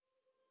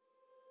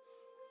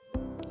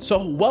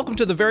So, welcome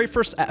to the very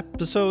first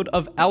episode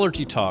of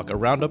Allergy Talk, a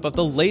roundup of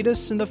the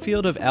latest in the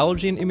field of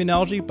allergy and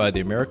immunology by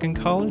the American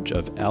College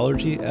of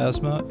Allergy,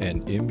 Asthma,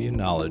 and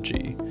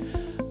Immunology.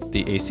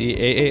 The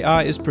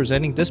ACAAI is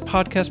presenting this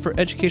podcast for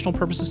educational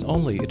purposes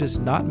only. It is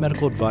not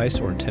medical advice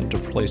or intended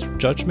to replace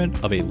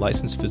judgment of a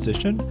licensed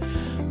physician.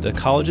 The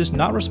college is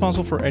not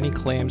responsible for any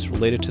claims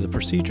related to the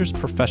procedures,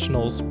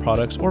 professionals,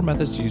 products, or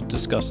methods used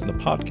discussed in the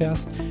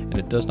podcast, and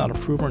it does not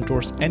approve or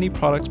endorse any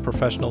products,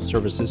 professional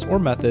services, or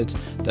methods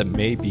that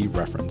may be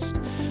referenced.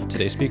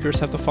 Today's speakers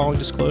have the following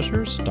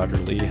disclosures. Dr.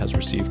 Lee has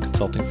received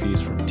consulting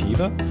fees from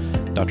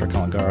Teva. Dr.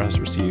 Kalangara has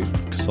received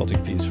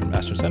consulting fees from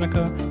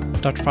AstraZeneca.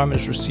 Dr. Fineman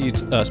has received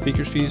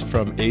speakers fees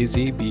from AZ,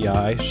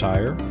 BI,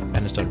 Shire, and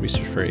has done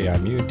research for AI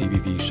Immune,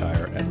 DBV,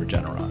 Shire, and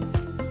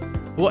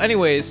Regeneron. Well,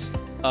 anyways,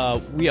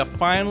 we have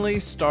finally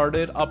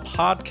started a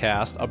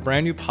podcast, a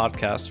brand new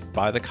podcast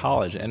by the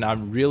college, and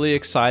I'm really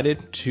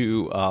excited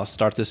to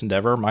start this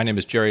endeavor. My name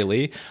is Jerry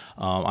Lee.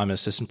 I'm an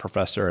assistant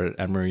professor at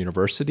Emory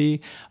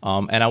University,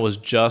 and I was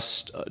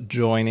just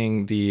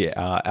joining the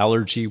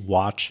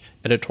AllergyWatch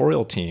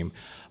editorial team,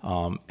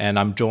 and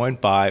I'm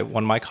joined by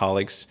one of my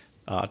colleagues,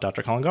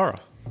 Dr. Kalangara.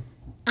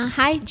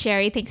 Hi,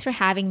 Jerry. Thanks for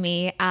having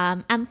me.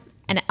 I'm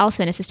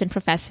also an assistant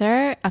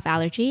professor of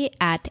allergy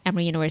at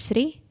Emory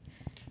University.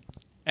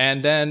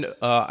 And then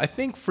I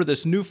think for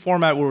this new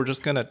format, we're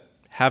just going to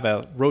have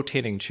a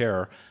rotating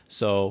chair.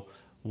 So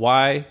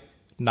why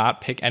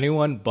not pick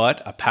anyone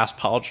but a past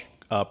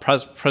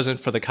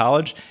president for the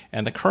college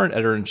and the current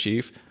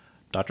editor-in-chief,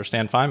 Dr.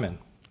 Stan Fineman?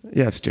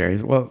 Yes,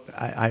 Jerry. Well,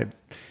 I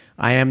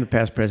am the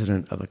past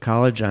president of the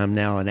college. I'm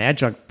now an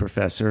adjunct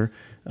professor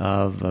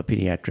of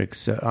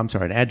pediatrics. I'm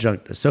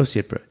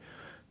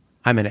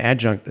an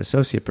adjunct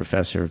associate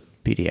professor of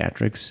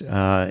pediatrics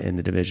in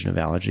the Division of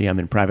Allergy. I'm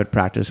in private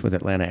practice with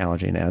Atlanta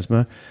Allergy and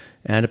Asthma,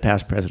 and a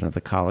past president of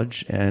the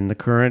college, and the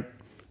current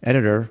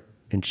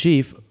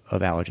editor-in-chief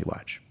of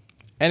AllergyWatch.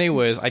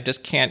 Anyways, I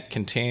just can't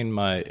contain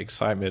my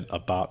excitement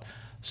about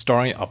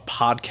starting a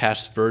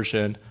podcast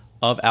version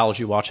of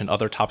AllergyWatch and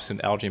other topics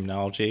in allergy and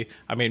immunology.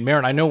 I mean,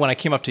 Maren, I know when I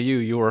came up to you,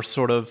 you were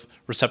sort of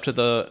receptive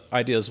to the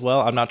idea as well.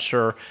 I'm not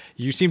sure.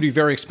 You seem to be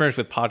very experienced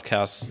with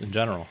podcasts in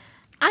general.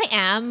 I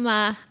am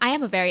a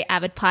very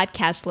avid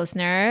podcast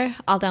listener,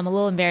 although I'm a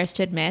little embarrassed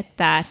to admit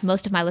that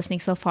most of my listening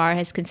so far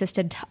has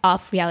consisted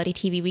of reality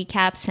TV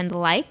recaps and the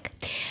like.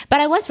 But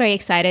I was very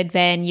excited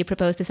when you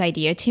proposed this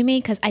idea to me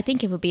because I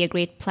think it would be a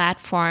great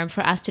platform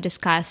for us to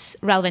discuss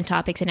relevant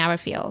topics in our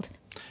field.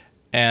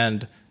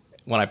 And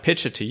when I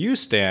pitched it to you,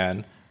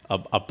 Stan,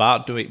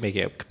 about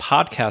making a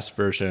podcast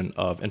version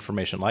of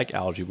information like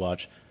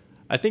AllergyWatch,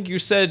 I think you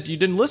said you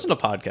didn't listen to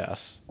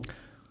podcasts.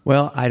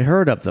 Well, I'd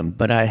heard of them,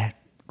 but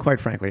quite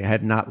frankly, I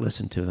had not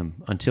listened to them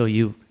until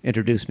you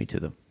introduced me to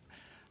them.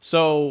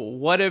 So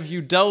what have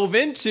you dove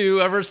into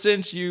ever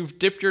since you've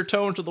dipped your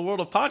toe into the world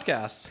of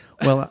podcasts?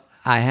 Well,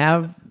 I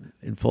have,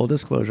 in full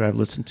disclosure, I've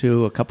listened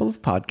to a couple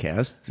of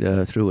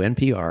podcasts through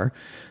NPR,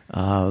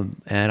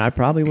 and I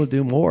probably will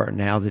do more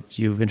now that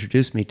you've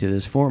introduced me to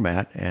this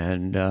format.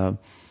 And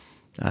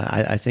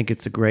I think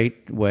it's a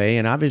great way.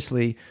 And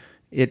obviously,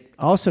 it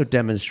also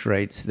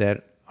demonstrates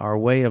that our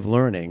way of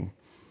learning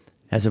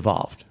has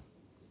evolved.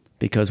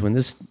 Because when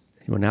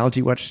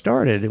AllergyWatch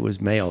started, it was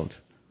mailed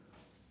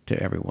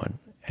to everyone,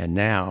 and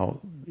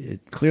now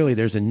clearly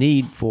there's a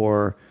need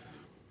for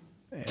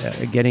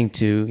getting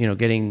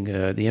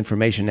the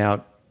information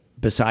out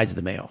besides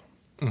the mail.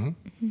 Mm-hmm.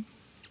 Mm-hmm.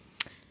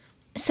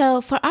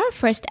 So for our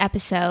first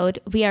episode,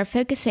 we are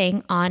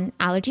focusing on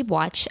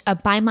AllergyWatch, a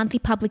bi-monthly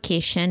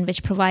publication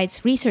which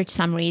provides research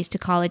summaries to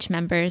college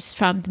members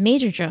from the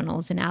major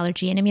journals in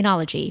allergy and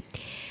immunology.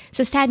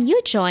 So Stan, you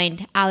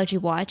joined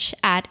AllergyWatch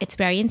at its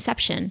very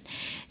inception.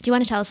 Do you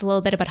want to tell us a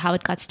little bit about how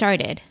it got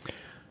started?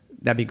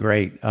 That'd be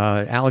great.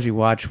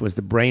 AllergyWatch was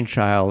the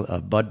brainchild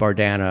of Bud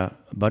Bardana.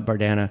 Bud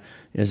Bardana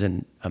is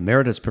an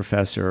emeritus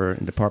professor in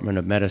the Department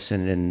of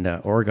Medicine in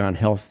Oregon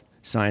Health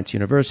Science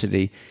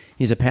University.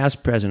 He's a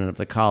past president of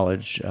the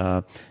college,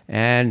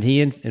 and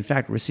he, in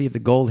fact, received the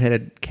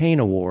Gold-Headed Cane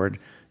Award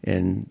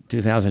in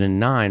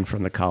 2009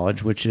 from the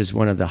college, which is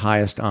one of the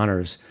highest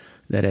honors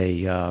that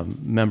a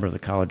member of the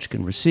college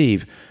can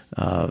receive,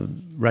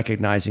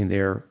 recognizing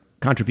their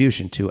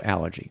contribution to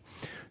allergy.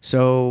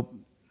 So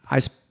I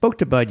spoke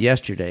to Bud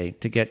yesterday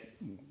to get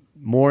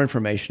more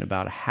information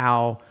about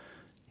how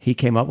he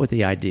came up with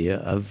the idea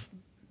of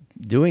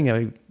doing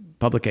a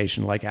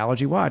publication like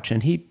AllergyWatch.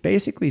 And he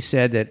basically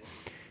said that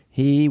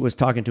he was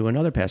talking to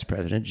another past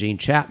president, Gene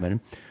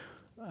Chapman,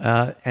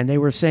 and they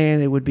were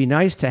saying it would be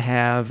nice to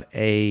have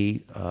a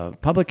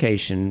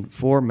publication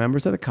for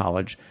members of the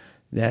college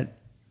that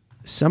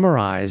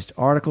summarized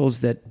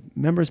articles that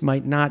members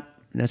might not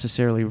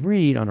necessarily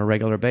read on a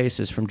regular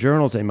basis, from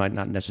journals they might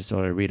not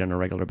necessarily read on a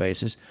regular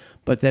basis,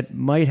 but that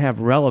might have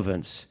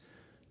relevance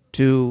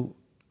to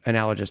an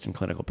allergist in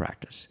clinical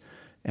practice.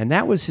 And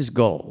that was his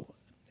goal.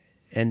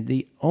 And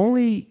the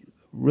only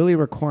really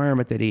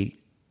requirement that he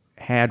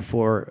had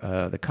for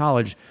the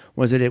college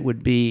was that it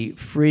would be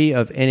free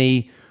of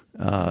any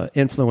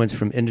influence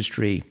from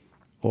industry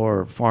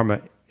or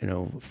pharma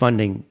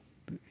funding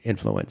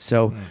influence.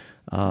 So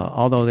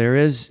although there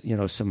is,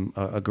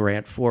 a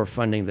grant for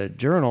funding the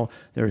journal,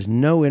 there is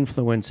no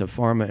influence of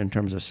pharma in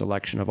terms of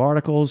selection of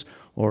articles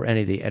or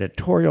any of the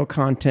editorial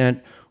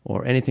content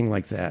or anything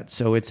like that.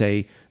 So it's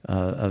a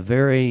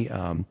very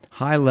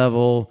high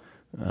level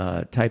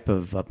type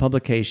of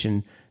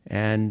publication.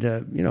 And,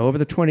 over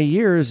the 20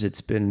 years,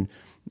 it's been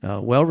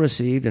well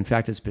received. In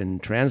fact, it's been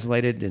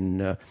translated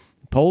in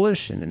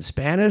Polish and in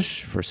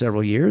Spanish for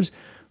several years.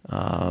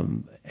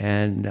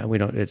 And we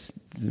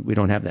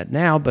don't have that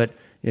now, but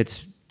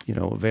it's,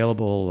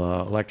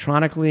 available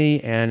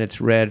electronically, and it's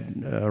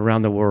read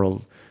around the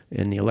world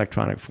in the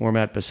electronic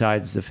format,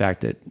 besides the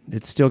fact that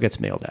it still gets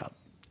mailed out.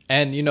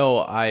 And,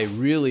 I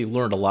really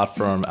learned a lot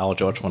from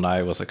AllergyWatch when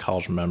I was a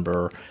college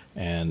member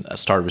and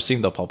started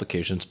receiving the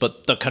publications.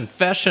 But the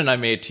confession I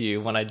made to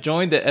you when I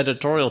joined the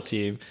editorial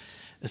team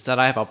is that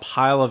I have a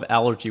pile of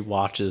Allergy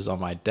Watches on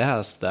my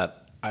desk that,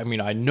 I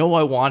know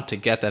I want to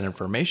get that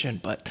information,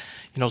 but,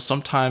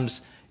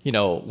 sometimes,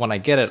 when I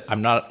get it,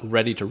 I'm not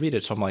ready to read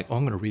it. So I'm like,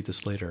 I'm going to read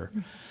this later.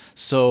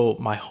 So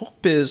my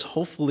hope is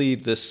hopefully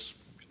this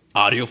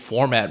audio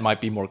format might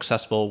be more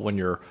accessible when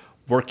you're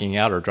working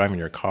out or driving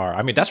your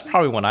car. That's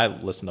probably when I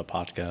listen to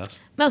podcasts.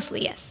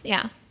 Mostly, yes.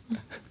 Yeah.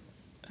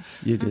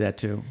 You do that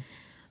too?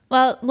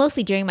 Well,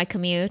 mostly during my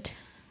commute,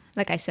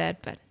 like I said,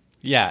 but...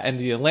 Yeah, and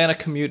the Atlanta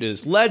commute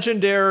is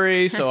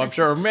legendary, so I'm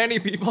sure many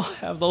people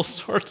have those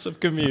sorts of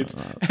commutes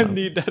and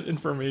need that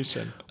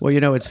information.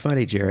 Well, it's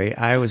funny, Jerry.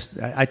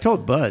 I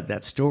told Bud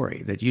that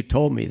story that you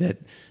told me that,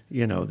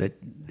 that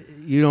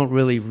you don't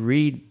really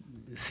read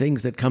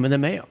things that come in the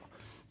mail.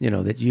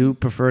 That you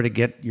prefer to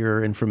get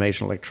your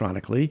information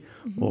electronically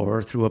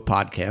or through a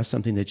podcast,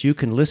 something that you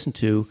can listen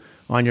to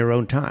on your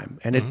own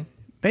time. And it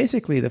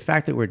basically, the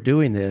fact that we're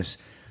doing this,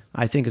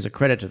 I think, is a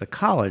credit to the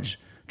college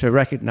to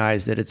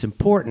recognize that it's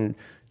important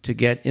to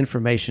get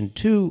information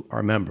to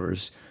our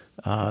members,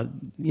 that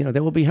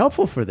will be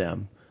helpful for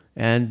them.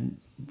 And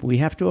we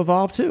have to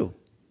evolve too.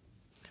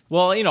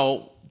 Well,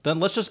 then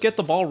let's just get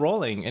the ball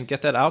rolling and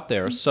get that out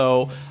there.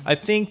 So I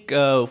think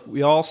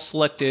we all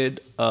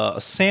selected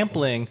a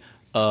sampling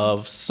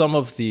of some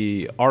of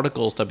the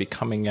articles that will be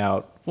coming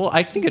out. Well,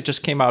 I think it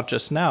just came out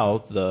just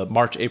now, the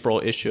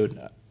March-April issue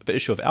of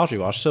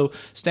AllergyWatch. So,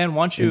 Stan,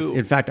 why don't you...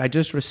 In fact, I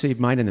just received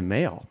mine in the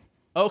mail.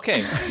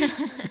 Okay.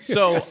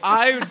 So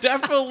I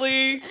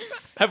definitely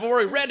have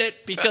already read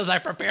it because I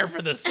prepared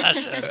for this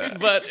session.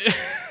 But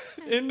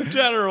in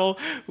general,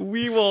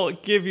 we will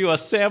give you a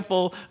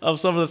sample of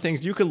some of the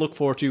things you can look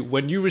forward to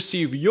when you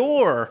receive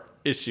your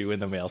issue in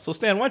the mail. So,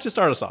 Stan, why don't you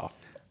start us off?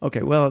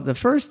 Okay. Well, the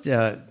first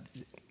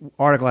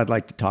article I'd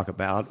like to talk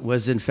about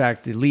was, in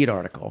fact, the lead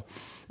article,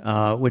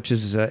 which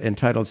is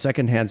entitled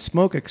 "Secondhand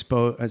Exposure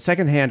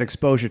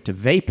to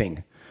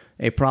Vaping: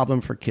 A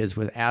Problem for Kids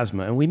with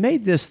Asthma." And we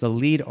made this the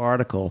lead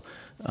article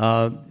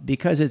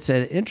because it's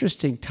an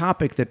interesting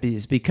topic that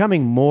is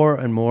becoming more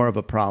and more of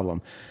a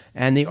problem.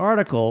 And the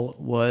article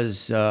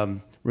was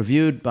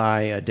reviewed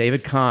by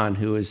David Kahn,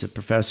 who is a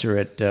professor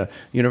at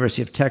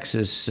University of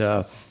Texas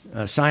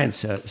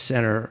Science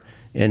Center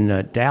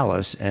in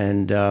Dallas,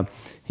 and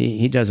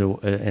he does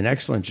an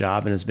excellent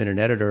job and has been an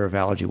editor of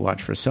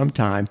AllergyWatch for some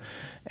time.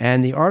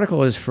 And the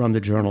article is from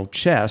the journal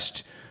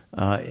Chest,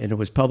 and it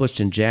was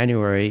published in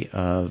January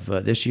of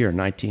this year,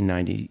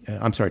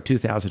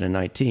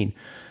 2019.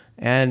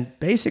 And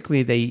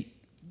basically, they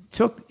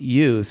took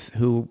youth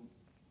who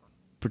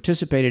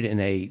participated in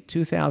a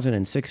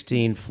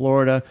 2016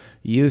 Florida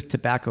Youth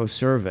Tobacco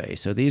Survey.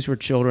 So these were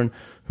children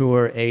who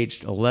were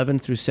aged 11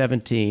 through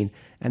 17,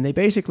 and they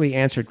basically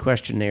answered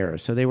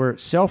questionnaires. So they were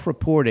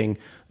self-reporting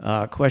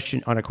on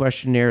a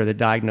questionnaire the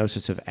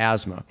diagnosis of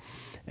asthma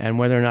and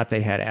whether or not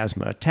they had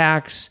asthma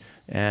attacks,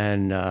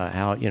 and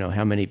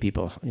how many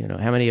people,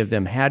 how many of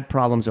them had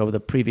problems over the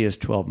previous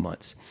 12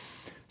 months.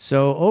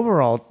 So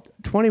overall,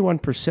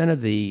 21%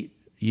 of the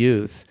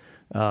youth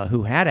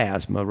who had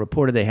asthma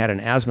reported they had an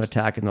asthma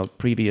attack in the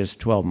previous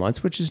 12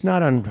 months, which is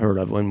not unheard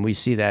of when we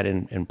see that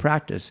in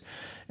practice.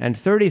 And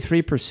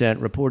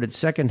 33% reported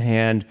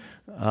secondhand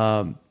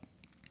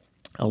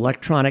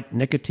electronic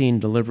nicotine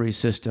delivery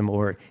system,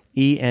 or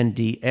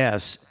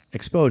ENDS,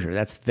 exposure.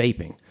 That's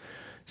vaping.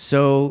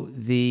 So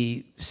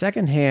the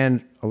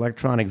secondhand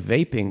electronic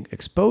vaping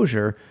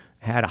exposure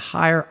had a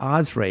higher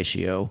odds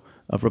ratio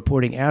of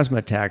reporting asthma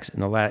attacks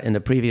in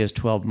the previous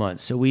 12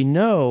 months. So we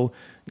know,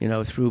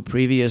 through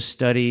previous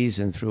studies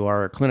and through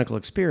our clinical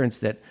experience,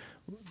 that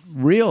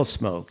real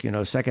smoke,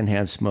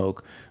 secondhand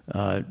smoke,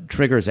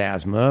 triggers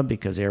asthma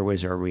because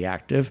airways are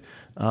reactive.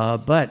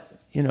 But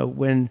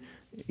when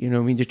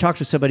you talk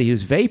to somebody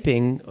who's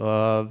vaping,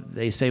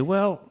 they say,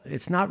 well,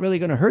 it's not really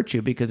going to hurt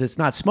you because it's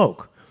not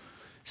smoke.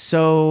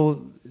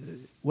 So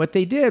what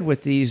they did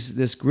with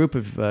this group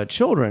of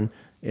children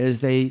is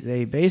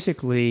they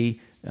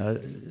basically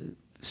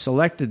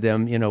selected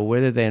them,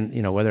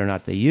 whether or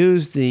not they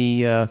used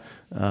the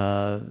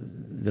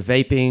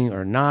vaping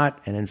or not.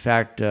 And in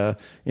fact,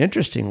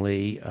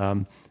 interestingly,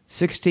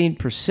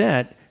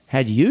 16%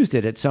 had used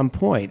it at some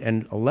point,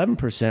 and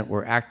 11%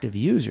 were active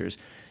users.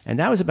 And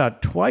that was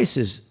about twice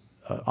as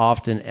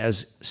often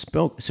as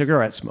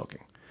cigarette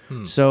smoking.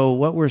 So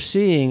what we're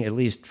seeing, at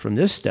least from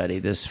this study,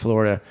 this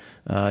Florida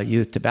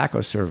Youth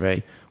Tobacco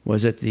Survey,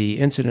 was that the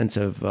incidence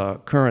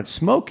of current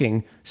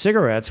smoking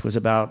cigarettes was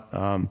about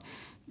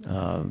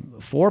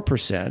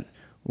 4%,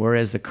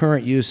 whereas the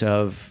current use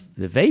of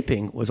the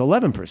vaping was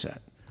 11%,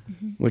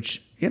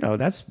 which,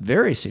 that's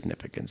very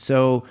significant.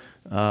 So,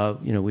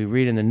 we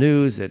read in the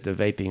news that the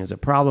vaping is a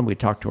problem. We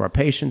talk to our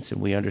patients,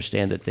 and we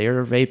understand that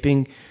they're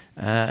vaping.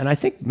 And I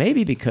think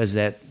maybe because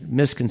that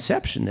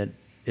misconception that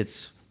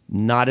it's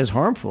not as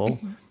harmful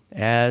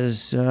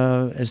as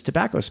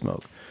tobacco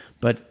smoke.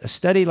 But a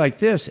study like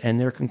this, and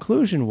their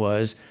conclusion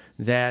was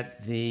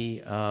that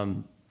the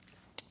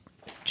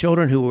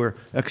children who were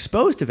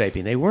exposed to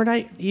vaping, they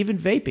weren't even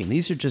vaping.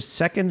 These are just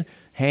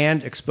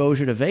second-hand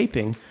exposure to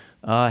vaping,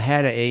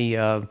 had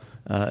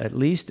at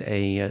least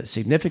a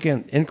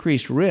significant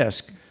increased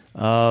risk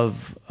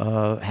of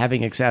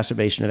having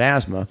exacerbation of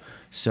asthma.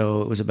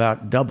 So it was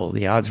about double.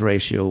 The odds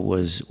ratio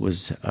was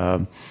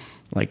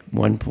like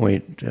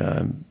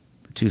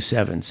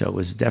 1.27. So it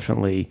was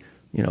definitely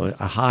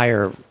a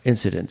higher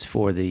incidence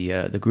for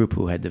the group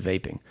who had the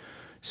vaping.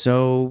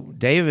 So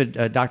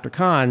Dr.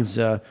 Kahn's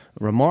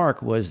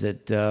remark was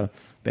that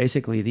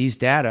basically these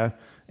data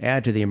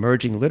add to the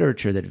emerging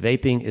literature that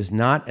vaping is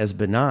not as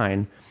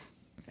benign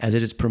as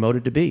it is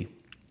promoted to be.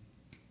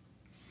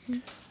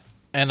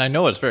 And I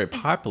know it's very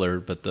popular,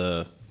 but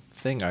the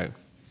thing I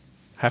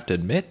have to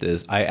admit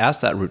is I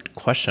asked that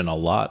question a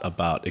lot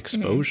about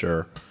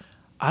exposure.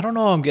 I don't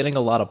know, I'm getting a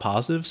lot of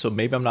positives, so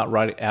maybe I'm not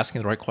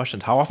asking the right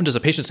questions. How often does a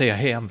patient say,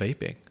 hey, I'm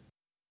vaping?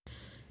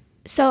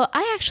 So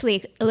I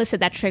actually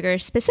elicit that trigger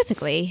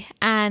specifically,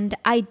 and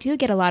I do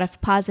get a lot of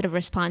positive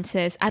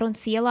responses. I don't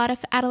see a lot of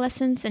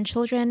adolescents and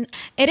children.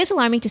 It is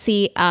alarming to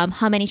see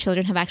how many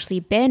children have actually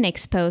been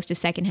exposed to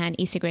secondhand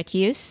e-cigarette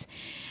use.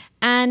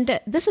 And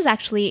this was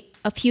actually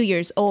a few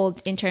years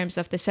old in terms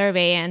of the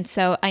survey, and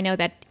so I know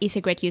that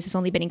e-cigarette use has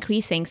only been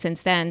increasing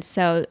since then,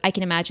 so I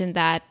can imagine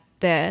that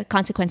the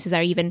consequences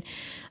are even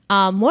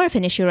more of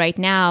an issue right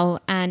now.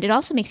 And it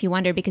also makes you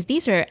wonder, because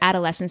these are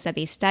adolescents that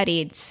they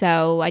studied.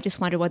 So I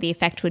just wonder what the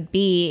effect would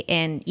be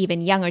in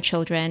even younger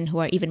children who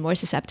are even more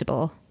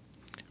susceptible.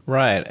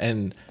 Right.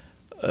 And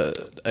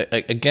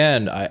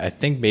again, I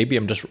think maybe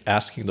I'm just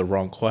asking the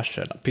wrong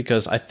question,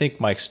 because I think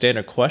my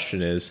standard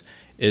question is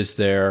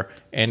there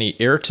any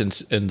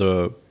irritants in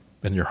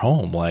your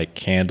home, like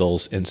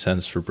candles,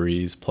 incense,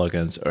 Febreze,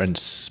 plugins, and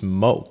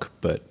smoke?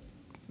 But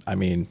I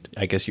mean,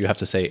 I guess you have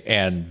to say,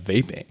 and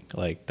vaping.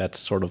 Like, that's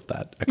sort of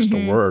that extra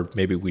word.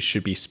 Maybe we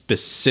should be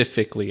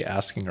specifically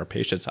asking our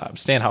patients.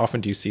 Stan, how often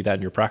do you see that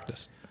in your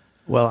practice?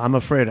 Well, I'm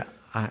afraid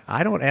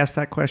I don't ask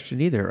that question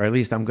either, or at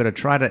least I'm going to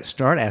try to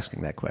start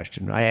asking that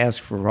question. I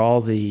ask for all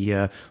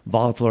the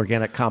volatile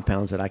organic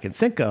compounds that I can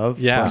think of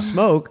plus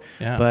smoke,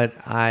 but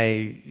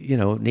I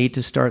need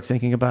to start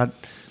thinking about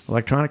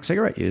electronic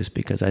cigarette use,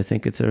 because I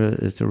think it's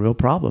a real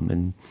problem.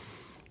 And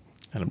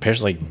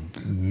apparently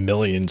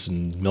millions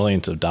and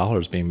millions of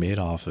dollars being made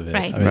off of it.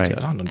 Right. I mean, Right.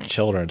 on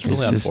children, it's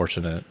really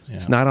unfortunate.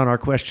 It's not on our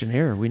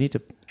questionnaire. We need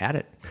to add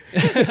it.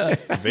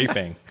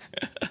 Vaping.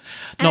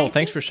 No,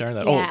 thanks for sharing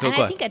that. Yeah, Go and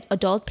I think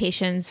adult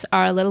patients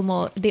are a little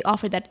more, they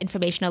offer that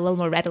information a little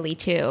more readily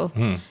too,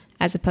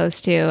 as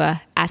opposed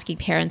to asking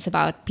parents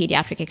about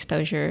pediatric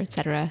exposure, et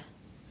cetera.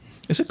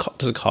 Does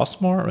it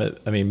cost more?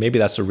 I mean, maybe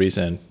that's the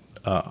reason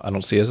I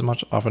don't see as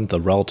much often,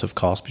 the relative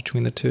cost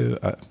between the two.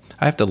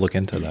 I have to look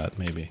into that,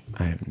 maybe.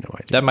 I have no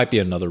idea. That might be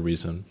another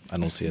reason I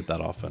don't see it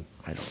that often.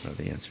 I don't know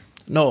the answer.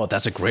 No,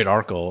 that's a great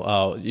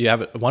article. You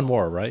have one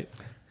more, right?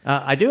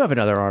 I do have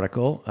another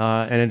article.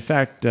 And in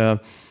fact,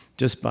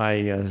 just by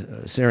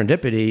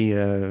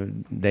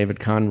serendipity, David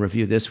Kahn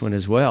reviewed this one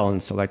as well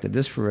and selected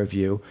this for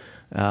review.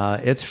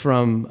 It's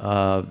from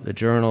the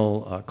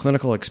journal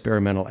Clinical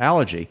Experimental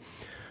Allergy.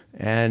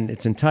 And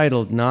it's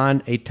entitled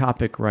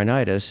Non-Atopic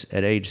Rhinitis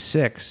at Age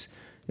 6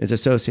 is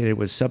Associated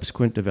with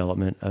Subsequent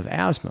Development of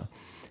Asthma.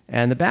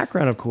 And the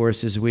background, of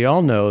course, is we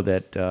all know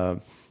that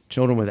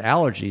children with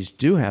allergies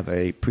do have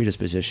a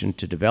predisposition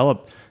to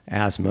develop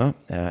asthma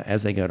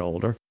as they get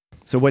older.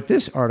 So what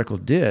this article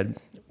did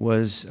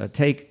was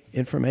take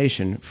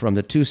information from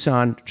the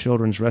Tucson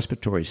Children's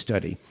Respiratory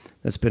Study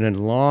that's been a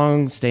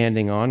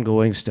long-standing,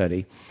 ongoing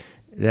study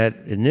that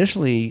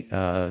initially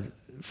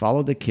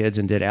followed the kids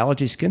and did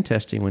allergy skin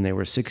testing when they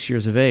were 6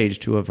 years of age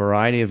to a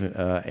variety of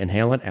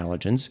inhalant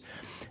allergens.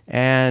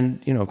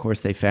 And, of course,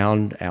 they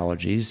found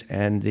allergies,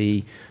 and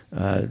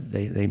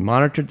they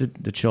monitored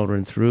the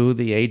children through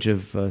the age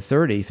of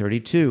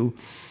 32,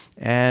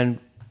 and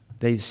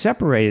they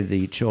separated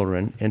the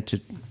children into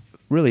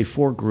really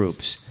 4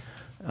 groups.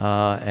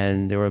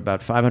 And there were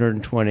about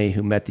 520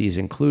 who met these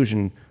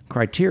inclusion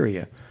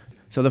criteria.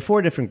 So the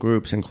 4 different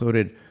groups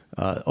included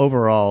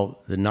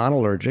overall the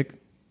non-allergic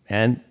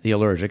and the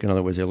allergic. In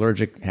other words, the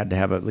allergic had to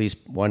have at least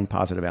one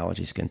positive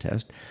allergy skin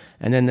test.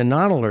 And then the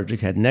non-allergic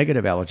had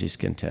negative allergy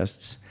skin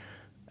tests.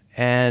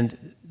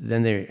 And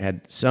then they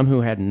had some who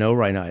had no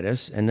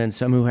rhinitis, and then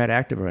some who had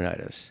active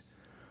rhinitis.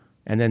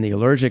 And then the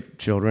allergic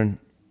children,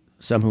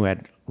 some who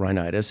had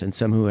rhinitis and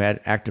some who had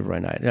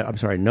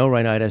no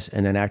rhinitis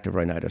and then active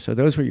rhinitis. So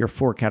those were your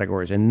 4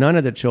 categories. And none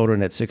of the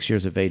children at 6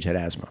 years of age had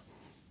asthma.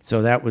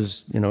 So that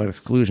was, an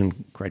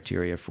exclusion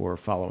criteria for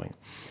following.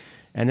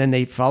 And then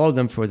they followed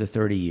them for the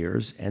 30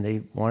 years, and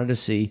they wanted to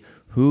see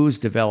who's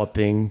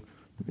developing,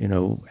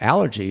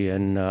 allergy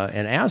and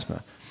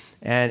asthma.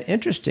 And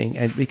interesting,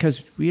 and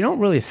because we don't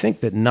really think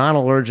that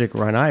non-allergic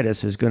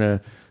rhinitis is going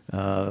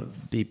to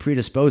be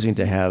predisposing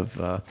to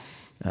have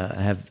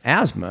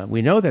asthma.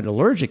 We know that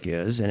allergic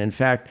is, and in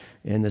fact,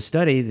 in the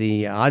study,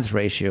 the odds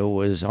ratio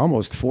was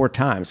almost 4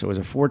 times. So it was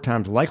a 4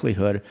 times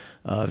likelihood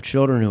of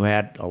children who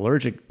had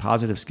allergic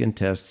positive skin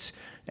tests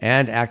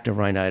and active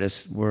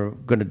rhinitis were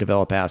going to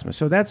develop asthma.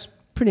 So that's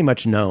pretty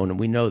much known, and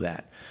we know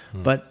that.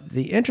 But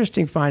the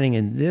interesting finding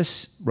in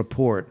this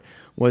report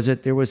was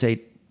that there was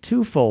a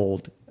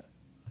twofold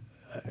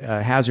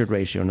hazard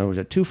ratio. In other words,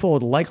 a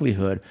twofold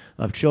likelihood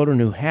of children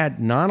who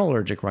had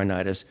non-allergic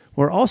rhinitis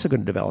were also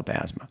going to develop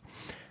asthma.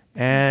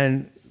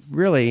 And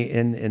really,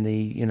 in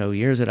the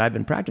years that I've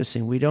been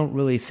practicing, we don't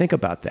really think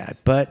about that.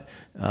 But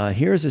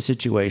here's a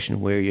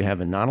situation where you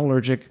have a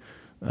non-allergic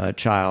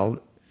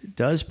child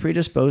does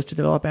predispose to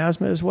develop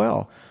asthma as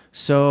well.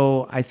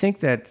 So I think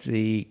that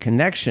the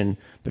connection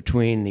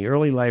between the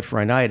early life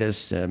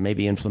rhinitis,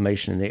 maybe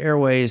inflammation in the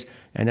airways,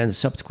 and then the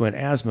subsequent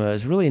asthma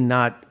is really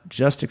not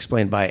just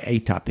explained by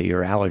atopy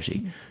or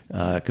allergy.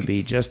 It could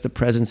be just the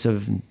presence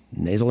of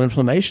nasal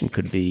inflammation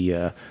could be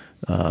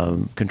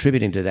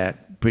contributing to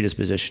that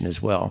predisposition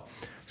as well.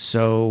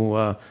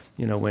 So,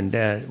 when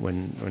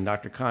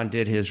Dr. Khan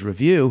did his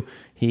review,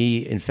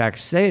 he in fact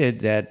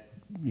stated that,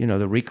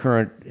 the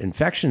recurrent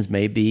infections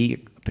may be a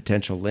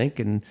potential link,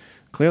 and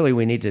clearly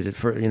we need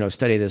to,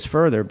 study this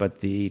further, but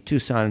the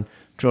Tucson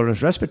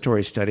Children's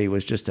Respiratory Study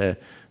was just a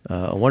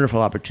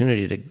wonderful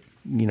opportunity to,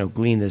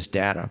 glean this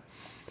data.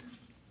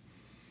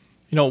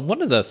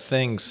 One of the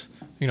things,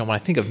 when I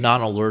think of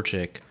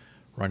non-allergic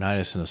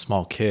rhinitis in a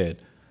small kid,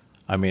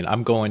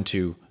 I'm going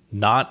to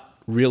not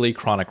really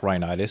chronic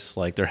rhinitis,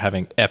 like they're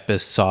having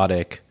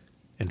episodic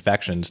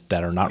infections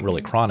that are not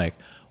really chronic,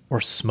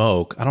 or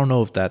smoke. I don't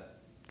know if that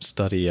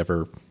study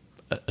ever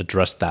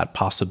addressed that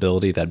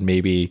possibility that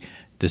maybe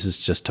this is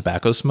just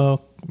tobacco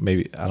smoke.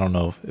 Maybe, I don't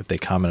know if they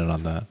commented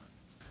on that.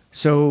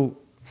 So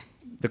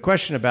the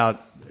question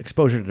about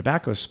exposure to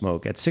tobacco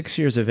smoke, at 6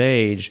 years of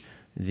age,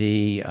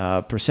 the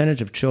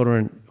percentage of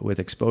children with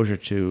exposure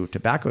to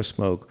tobacco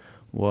smoke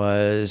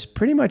was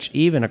pretty much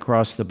even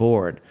across the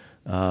board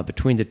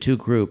between the two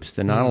groups.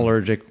 The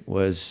non-allergic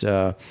was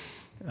about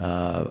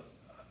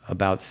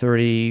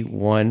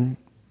 31%,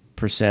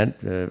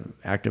 the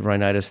active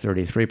rhinitis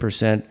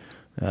 33%,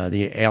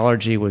 the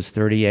allergy was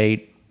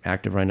 38%,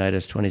 active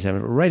rhinitis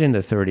 27%, right in the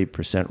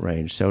 30%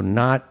 range. So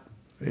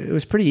it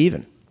was pretty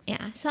even.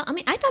 Yeah. So,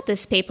 I thought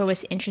this paper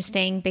was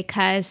interesting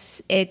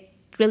because it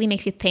really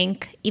makes you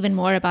think even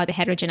more about the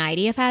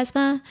heterogeneity of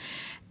asthma.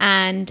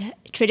 And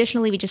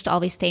traditionally, we just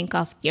always think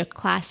of your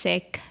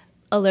classic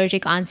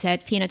allergic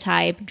onset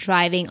phenotype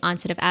driving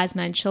onset of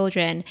asthma in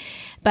children.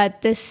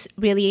 But this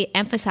really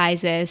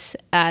emphasizes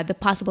the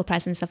possible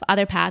presence of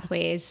other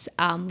pathways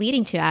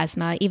leading to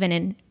asthma, even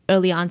in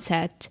early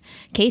onset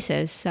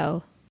cases.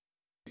 So,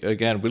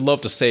 again, we'd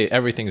love to say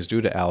everything is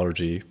due to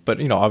allergy,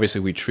 but obviously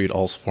we treat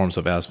all forms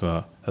of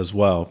asthma as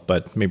well.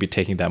 But maybe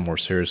taking that more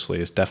seriously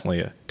is definitely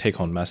a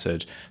take-home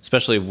message,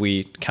 especially if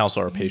we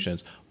counsel our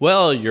patients.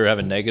 Well, you have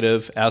a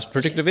negative asthma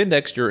predictive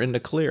index, you're in the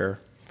clear.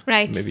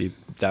 Right. Maybe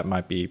that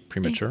might be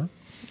premature.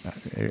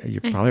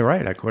 You're probably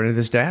right. According to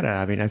this data,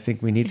 I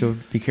think we need to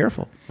be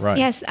careful. Right.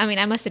 Yes.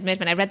 I must admit,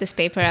 when I read this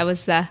paper, I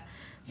was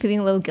feeling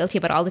a little guilty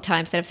about all the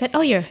times that I've said,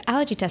 oh, your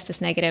allergy test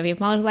is negative. You're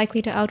more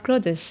likely to outgrow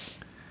this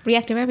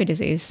reactive airway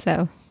disease.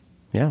 So,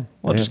 yeah.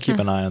 Well, just keep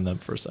an eye on them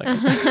for a second.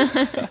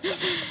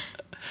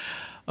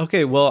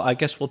 Okay, well, I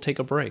guess we'll take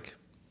a break.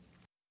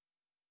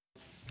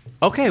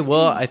 Okay,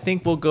 well, I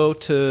think we'll go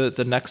to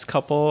the next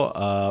couple.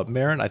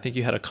 Maren, I think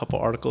you had a couple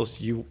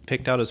articles you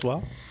picked out as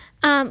well.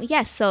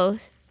 Yes, so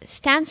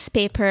Stan's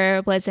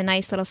paper was a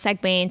nice little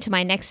segue into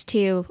my next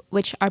two,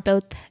 which are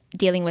both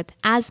dealing with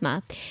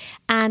asthma.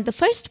 And the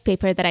first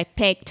paper that I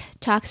picked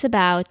talks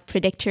about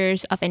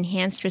predictors of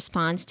enhanced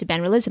response to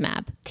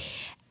benralizumab.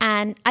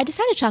 And I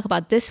decided to talk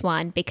about this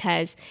one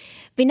because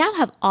we now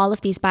have all of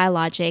these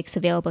biologics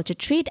available to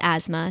treat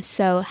asthma.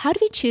 So how do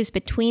we choose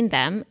between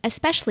them,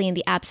 especially in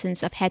the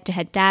absence of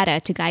head-to-head data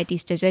to guide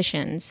these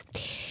decisions?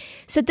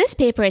 So this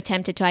paper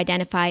attempted to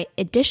identify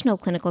additional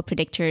clinical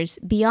predictors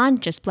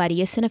beyond just blood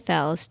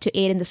eosinophils to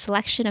aid in the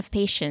selection of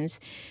patients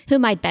who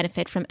might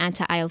benefit from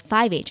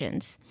anti-IL-5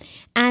 agents.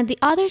 And the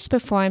authors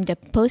performed a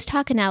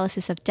post-hoc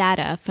analysis of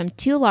data from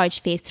 2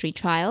 large phase 3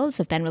 trials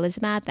of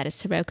benralizumab, that is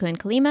Sirocco and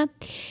Kalima.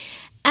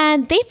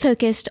 And they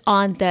focused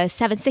on the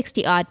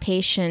 760-odd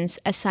patients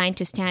assigned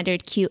to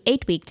standard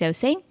Q8-week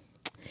dosing.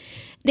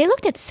 They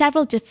looked at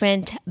several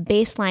different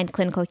baseline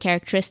clinical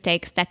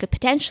characteristics that could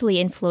potentially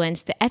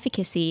influence the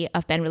efficacy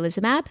of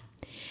benralizumab.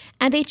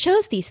 And they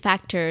chose these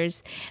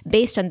factors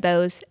based on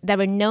those that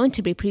were known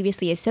to be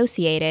previously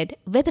associated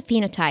with a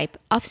phenotype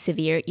of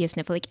severe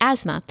eosinophilic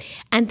asthma.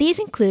 And these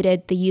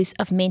included the use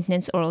of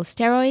maintenance oral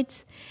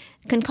steroids,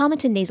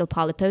 concomitant nasal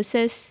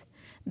polyposis,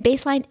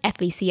 baseline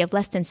FVC of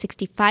less than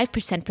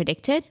 65%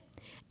 predicted,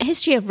 a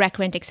history of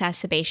recurrent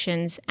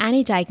exacerbations, and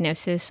a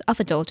diagnosis of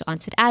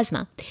adult-onset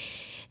asthma.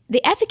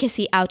 The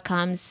efficacy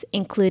outcomes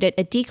included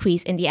a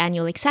decrease in the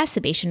annual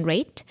exacerbation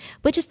rate,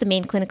 which is the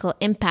main clinical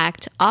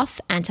impact of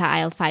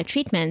anti-IL-5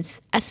 treatments,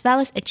 as well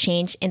as a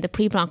change in the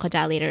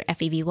pre-bronchodilator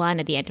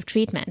FEV1 at the end of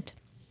treatment.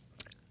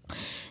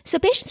 So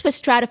patients were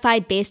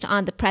stratified based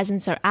on the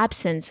presence or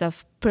absence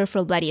of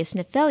peripheral blood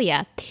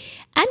eosinophilia,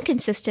 and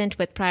consistent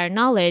with prior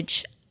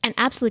knowledge, an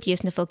absolute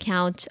eosinophil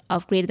count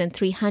of greater than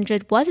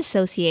 300 was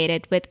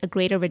associated with a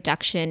greater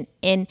reduction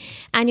in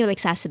annual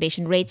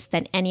exacerbation rates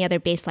than any other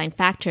baseline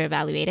factor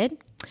evaluated.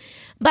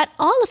 But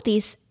all of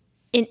these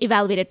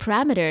evaluated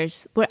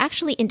parameters were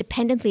actually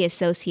independently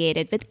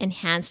associated with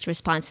enhanced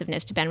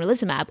responsiveness to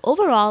benralizumab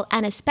overall,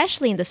 and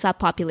especially in the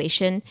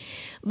subpopulation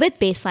with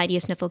baseline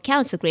eosinophil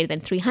counts of greater than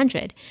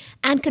 300.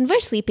 And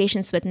conversely,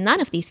 patients with none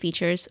of these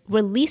features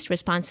were least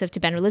responsive to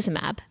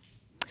benralizumab.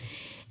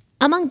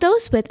 Among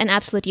those with an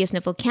absolute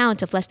eosinophil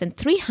count of less than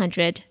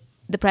 300,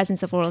 the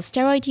presence of oral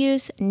steroid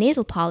use,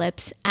 nasal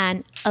polyps,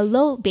 and a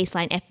low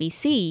baseline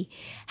FVC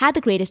had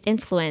the greatest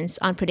influence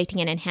on predicting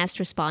an enhanced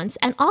response,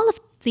 and all of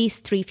these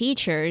three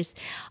features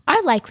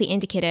are likely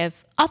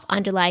indicative of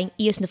underlying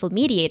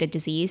eosinophil-mediated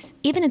disease,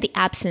 even in the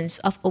absence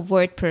of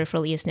overt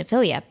peripheral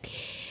eosinophilia.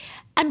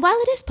 And while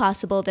it is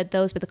possible that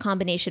those with a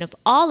combination of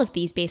all of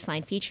these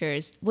baseline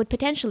features would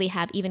potentially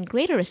have even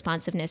greater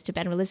responsiveness to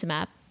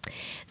benralizumab,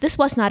 this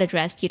was not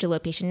addressed due to low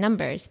patient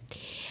numbers.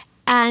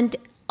 And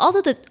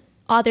although the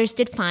authors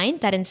did find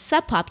that in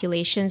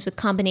subpopulations with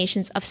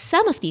combinations of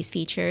some of these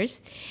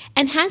features,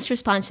 enhanced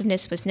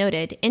responsiveness was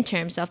noted in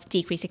terms of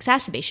decreased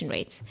exacerbation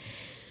rates.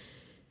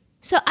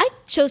 So I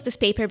chose this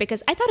paper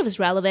because I thought it was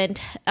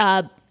relevant,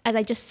 as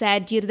I just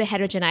said, due to the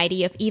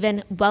heterogeneity of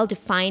even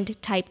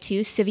well-defined type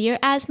 2 severe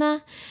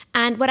asthma.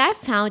 And what I've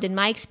found in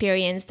my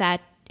experience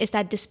is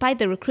that despite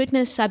the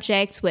recruitment of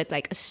subjects with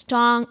a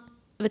strong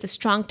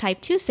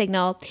type 2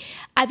 signal,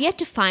 I've yet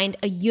to find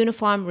a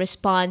uniform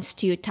response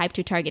to type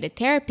 2 targeted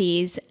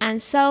therapies.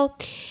 And so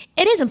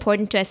it is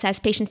important to assess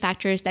patient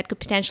factors that could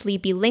potentially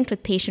be linked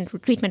with patient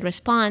treatment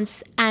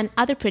response and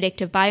other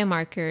predictive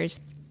biomarkers,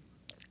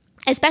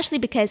 especially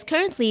because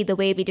currently the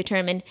way we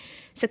determine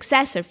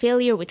success or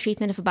failure with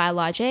treatment of a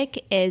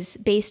biologic is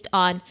based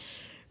on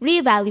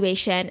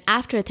reevaluation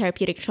after a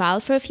therapeutic trial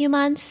for a few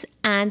months,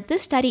 and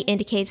this study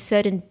indicates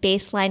certain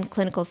baseline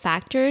clinical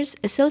factors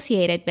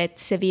associated with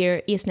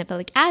severe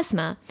eosinophilic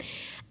asthma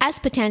as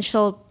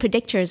potential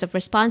predictors of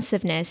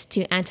responsiveness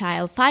to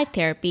anti-IL-5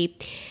 therapy,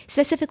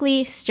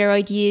 specifically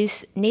steroid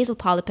use, nasal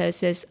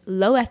polyposis,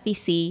 low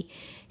FVC,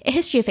 a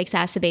history of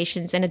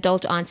exacerbations, and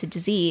adult-onset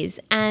disease,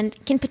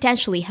 and can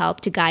potentially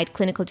help to guide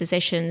clinical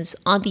decisions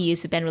on the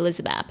use of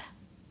benralizumab.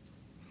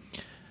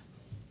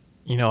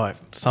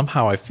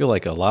 Somehow I feel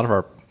like a lot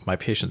of my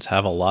patients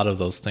have a lot of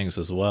those things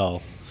as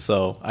well.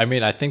 So,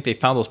 I think they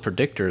found those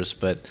predictors,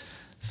 but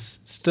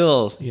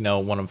still,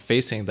 when I'm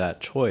facing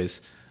that choice,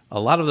 a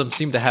lot of them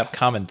seem to have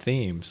common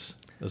themes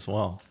as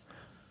well.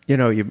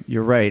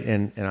 You're right,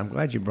 and I'm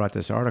glad you brought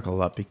this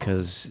article up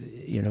because,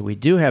 we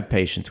do have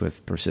patients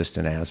with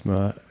persistent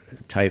asthma,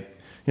 type,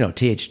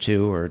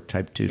 TH2 or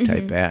type 2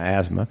 type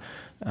asthma,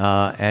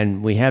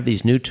 and we have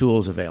these new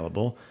tools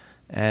available.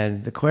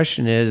 And the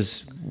question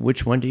is,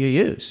 which one do you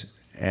use?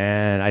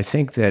 And I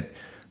think that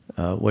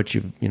what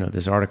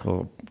this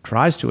article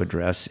tries to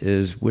address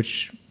is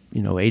which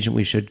agent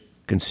we should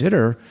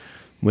consider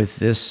with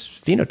this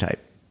phenotype.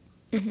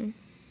 Mm-hmm.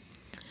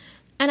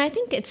 And I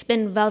think it's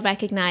been well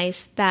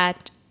recognized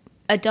that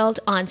adult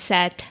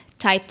onset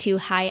type 2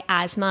 high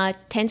asthma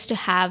tends to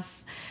have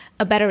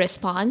a better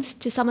response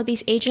to some of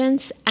these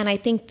agents. And I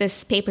think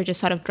this paper just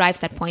sort of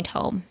drives that point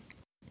home.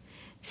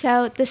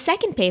 So the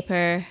second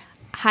paper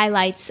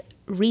highlights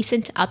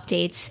recent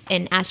updates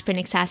in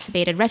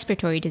aspirin-exacerbated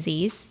respiratory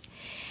disease.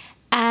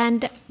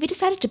 And we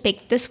decided to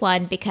pick this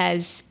one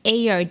because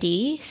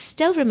AERD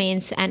still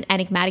remains an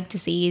enigmatic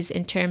disease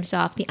in terms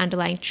of the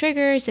underlying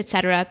triggers,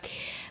 etc.,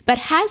 but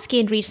has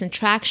gained recent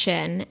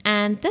traction.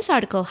 And this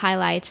article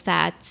highlights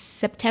that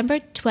September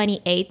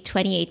 28,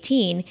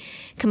 2018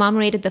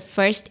 commemorated the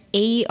first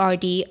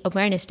AERD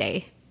Awareness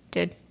Day.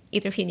 Did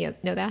either of you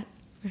know that?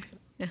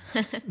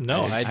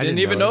 No, I didn't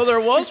even know there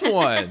was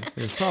one.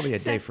 There's probably a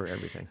day for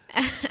everything.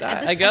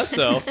 I guess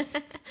so.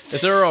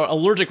 Is there an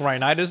allergic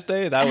rhinitis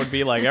day? That would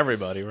be like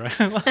everybody, right?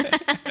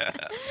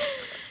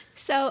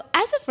 So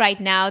as of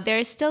right now, there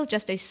is still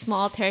just a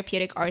small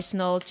therapeutic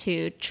arsenal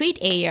to treat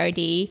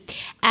AERD.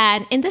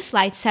 And in this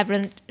slide,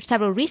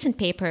 several recent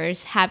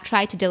papers have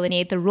tried to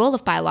delineate the role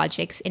of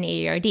biologics in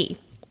AERD.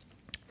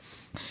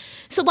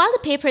 So while the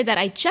paper that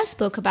I just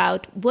spoke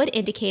about would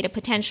indicate a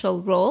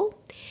potential role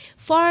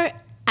for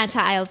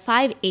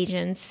anti-IL-5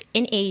 agents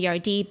in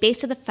AERD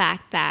based on the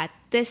fact that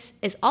this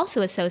is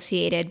also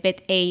associated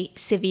with a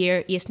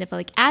severe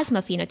eosinophilic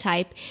asthma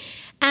phenotype,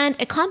 and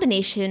a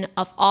combination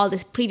of all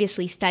the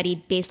previously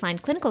studied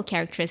baseline clinical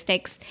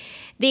characteristics,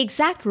 the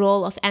exact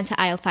role of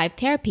anti-IL-5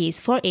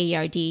 therapies for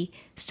AERD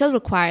still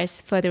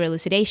requires further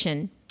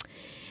elucidation.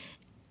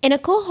 In a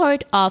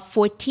cohort of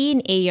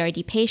 14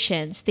 AERD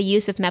patients, the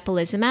use of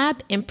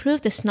mepolizumab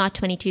improved the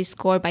SNOT-22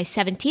 score by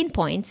 17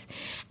 points,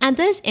 and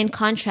this in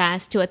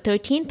contrast to a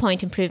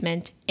 13-point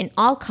improvement in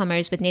all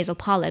comers with nasal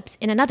polyps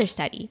in another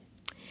study.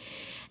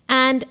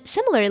 And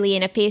similarly,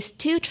 in a phase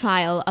 2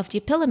 trial of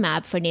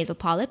dupilumab for nasal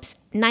polyps,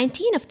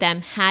 19 of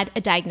them had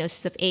a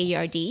diagnosis of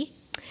AERD,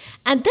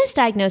 and this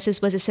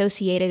diagnosis was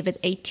associated with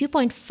a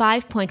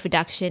 2.5-point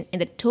reduction in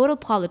the total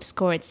polyp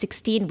score at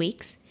 16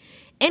 weeks,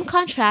 in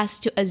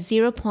contrast to a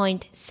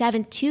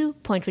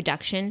 0.72-point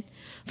reduction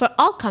for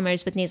all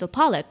comers with nasal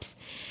polyps.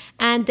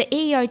 And the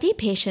AERD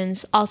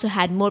patients also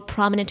had more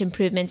prominent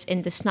improvements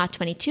in the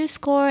SNOT-22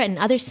 score and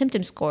other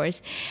symptom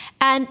scores.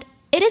 And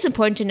it is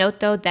important to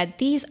note, though, that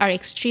these are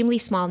extremely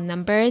small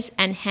numbers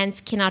and hence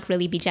cannot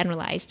really be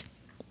generalized.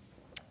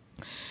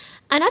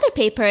 Another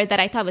paper that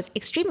I thought was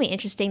extremely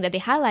interesting that they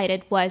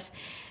highlighted was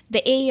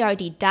the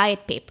AERD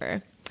diet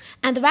paper.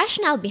 And the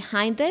rationale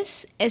behind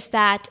this is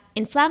that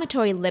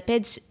inflammatory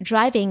lipids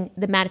driving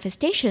the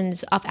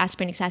manifestations of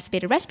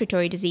aspirin-exacerbated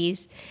respiratory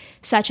disease,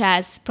 such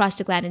as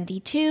prostaglandin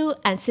D2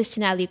 and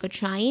cysteine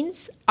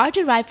leukotrienes, are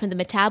derived from the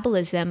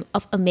metabolism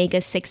of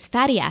omega-6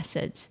 fatty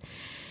acids.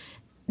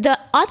 The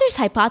author's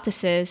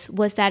hypothesis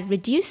was that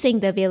reducing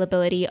the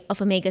availability of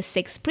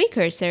omega-6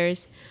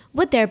 precursors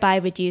would thereby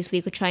reduce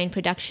leukotriene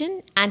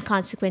production and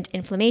consequent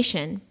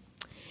inflammation.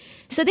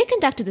 So they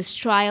conducted this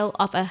trial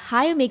of a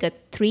high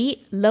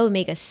omega-3, low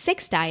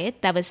omega-6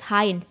 diet that was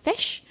high in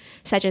fish,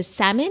 such as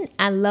salmon,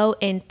 and low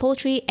in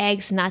poultry,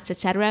 eggs, nuts,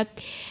 etc.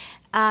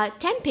 10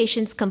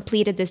 patients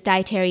completed this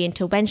dietary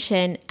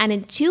intervention, and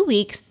in 2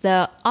 weeks,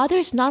 the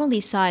authors not only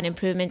saw an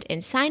improvement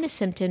in sinus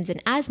symptoms and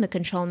asthma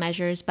control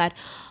measures, but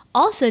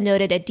also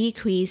noted a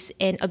decrease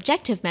in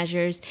objective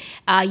measures,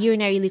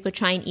 urinary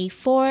leukotriene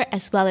E4,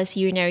 as well as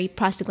urinary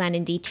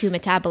prostaglandin D2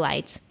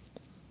 metabolites.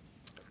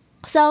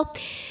 So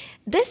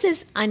this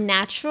is a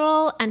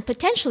natural and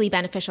potentially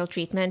beneficial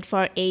treatment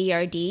for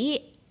AERD,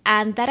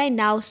 and that I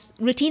now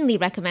routinely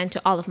recommend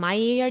to all of my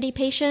AERD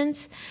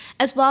patients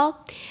as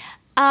well.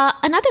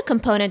 Another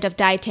component of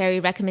dietary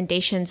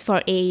recommendations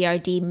for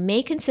AERD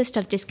may consist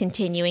of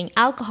discontinuing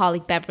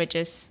alcoholic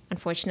beverages,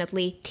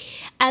 unfortunately.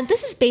 And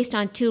this is based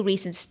on 2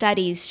 recent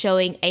studies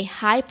showing a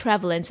high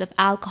prevalence of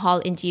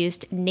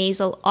alcohol-induced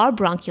nasal or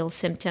bronchial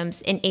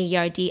symptoms in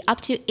AERD,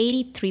 up to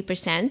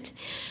 83%.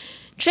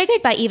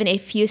 Triggered by even a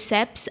few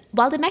sips,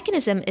 while the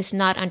mechanism is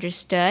not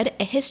understood,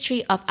 a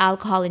history of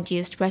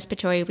alcohol-induced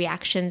respiratory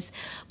reactions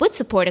would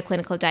support a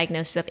clinical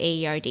diagnosis of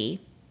AERD.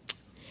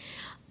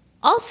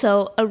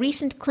 Also, a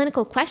recent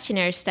clinical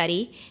questionnaire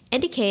study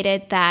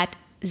indicated that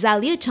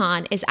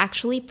xalutone is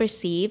actually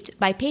perceived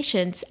by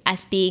patients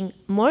as being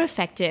more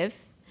effective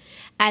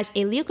as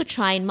a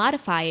leukotriene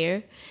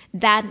modifier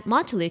than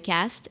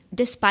montelukast,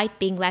 despite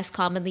being less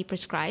commonly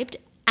prescribed.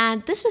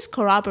 And this was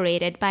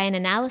corroborated by an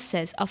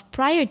analysis of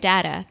prior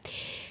data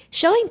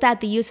showing that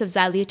the use of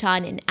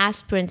xalutone in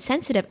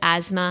aspirin-sensitive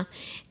asthma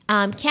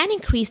can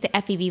increase the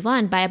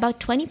FEV1 by about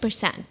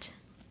 20%.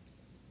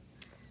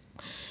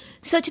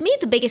 So to me,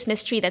 the biggest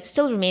mystery that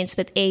still remains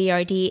with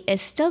AERD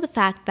is still the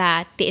fact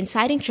that the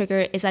inciting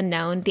trigger is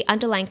unknown, the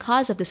underlying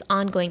cause of this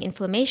ongoing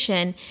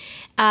inflammation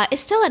is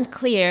still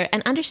unclear,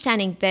 and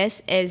understanding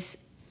this is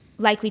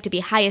likely to be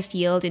highest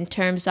yield in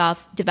terms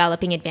of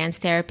developing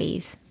advanced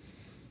therapies.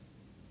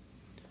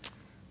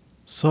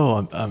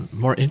 So I'm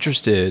more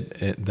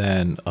interested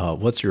than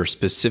what's your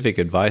specific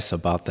advice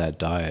about that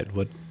diet?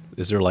 What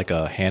is there like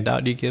a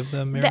handout you give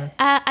them, Mary?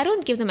 I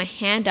don't give them a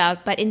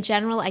handout, but in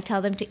general, I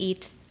tell them to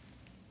eat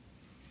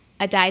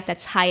a diet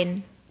that's high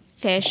in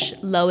fish,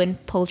 low in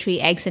poultry,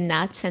 eggs, and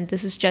nuts. And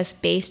this is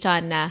just based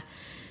on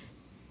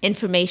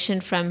information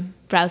from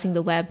browsing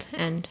the web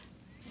and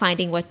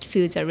finding what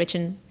foods are rich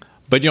in.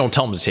 But you don't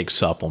tell them to take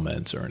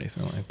supplements or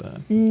anything like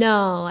that.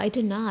 No, I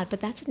do not.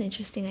 But that's an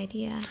interesting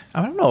idea.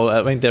 I don't know.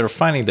 I mean, they're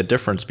finding the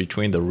difference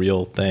between the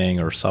real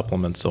thing or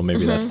supplements. So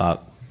maybe that's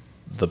not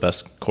the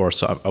best course.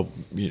 So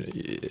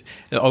it's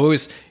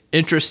always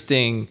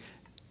interesting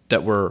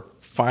that we're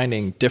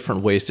finding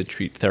different ways to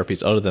treat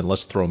therapies other than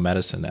let's throw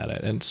medicine at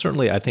it. And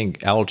certainly I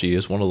think allergy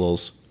is one of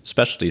those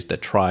specialties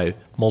that try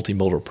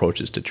multimodal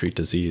approaches to treat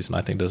disease. And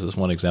I think this is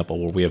one example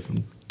where we have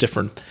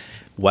different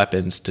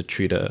weapons to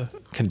treat a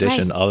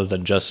condition other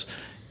than just,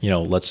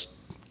 let's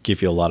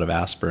give you a lot of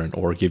aspirin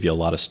or give you a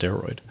lot of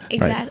steroid. Exactly.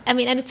 Right. I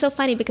mean, and it's so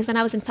funny because when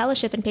I was in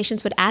fellowship and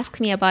patients would ask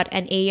me about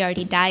an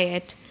AERD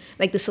diet,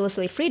 like the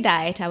salicylate-free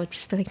diet, I would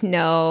just be like,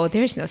 no,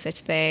 there's no such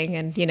thing.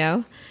 And,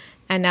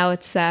 and now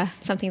it's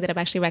something that I'm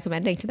actually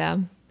recommending to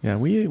them. Yeah,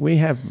 we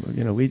have,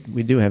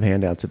 we do have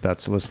handouts about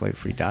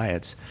salicylate-free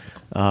diets.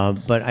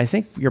 But I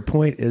think your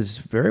point is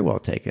very well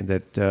taken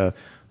that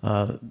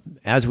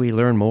as we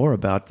learn more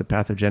about the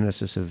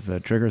pathogenesis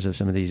of triggers of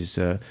some of these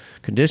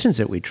conditions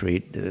that we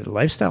treat,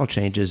 lifestyle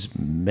changes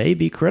may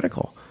be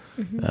critical.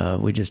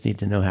 We just need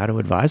to know how to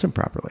advise them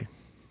properly.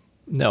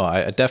 No,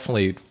 I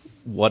definitely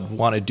would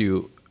want to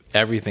do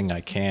everything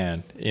I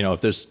can.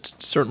 If there's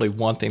certainly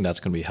one thing that's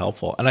going to be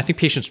helpful, and I think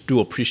patients do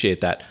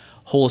appreciate that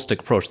holistic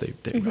approach.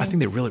 I think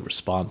they really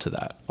respond to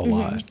that a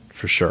lot,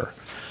 for sure.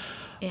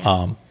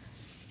 Yeah.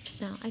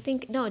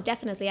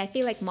 Definitely. I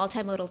feel like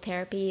multimodal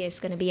therapy is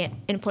going to be an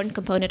important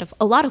component of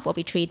a lot of what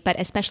we treat, but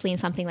especially in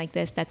something like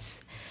this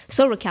that's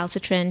so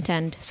recalcitrant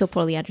and so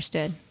poorly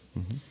understood.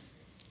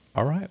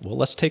 All right. Well,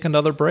 let's take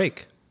another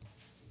break.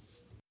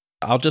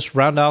 I'll just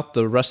round out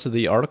the rest of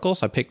the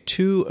articles. I picked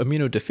 2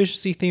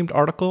 immunodeficiency themed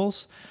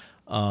articles.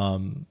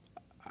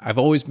 I've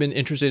always been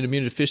interested in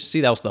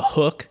immunodeficiency. That was the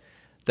hook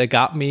that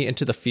got me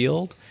into the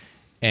field.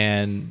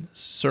 And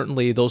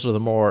certainly those are the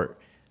more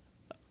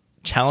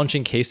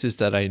challenging cases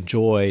that I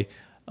enjoy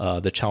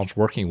the challenge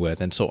working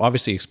with. And so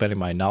obviously expanding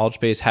my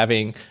knowledge base,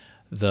 having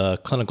the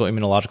Clinical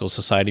Immunological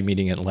Society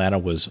meeting in Atlanta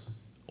was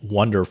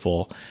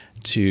wonderful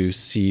to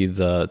see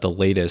the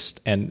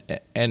latest and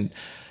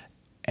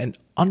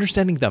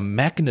understanding the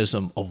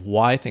mechanism of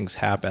why things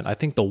happen. I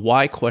think the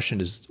why question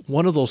is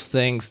one of those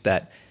things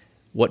that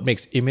what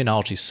makes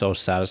immunology so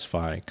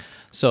satisfying.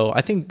 So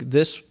I think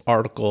this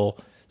article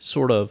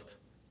sort of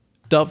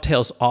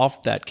dovetails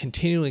off that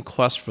continuing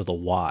quest for the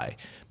why,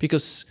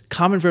 because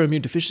common variant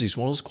immune deficiency is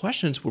one of those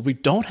questions where we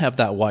don't have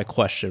that why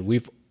question.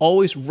 We've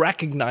always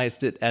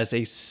recognized it as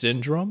a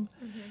syndrome,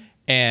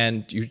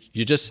 and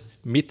you just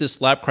meet this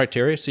lab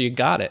criteria, so you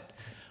got it.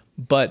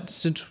 But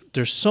since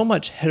there's so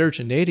much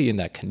heterogeneity in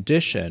that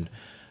condition,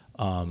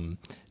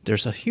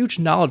 there's a huge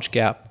knowledge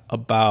gap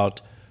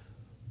about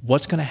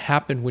what's going to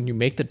happen when you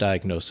make the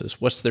diagnosis.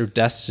 What's their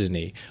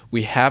destiny?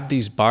 We have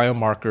these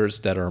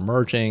biomarkers that are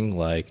emerging,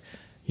 like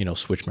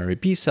switch memory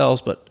B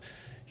cells, but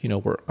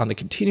we're on the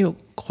continual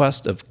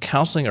quest of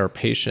counseling our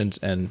patients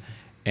and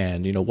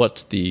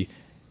what's the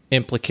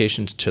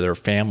implications to their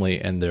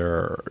family and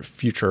their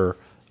future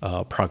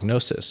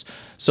prognosis.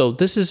 So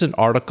this is an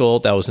article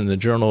that was in the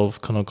Journal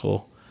of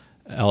Clinical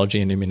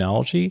Allergy and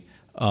Immunology,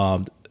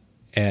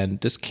 and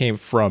this came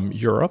from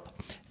Europe.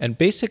 And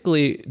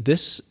basically,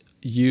 this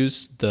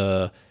used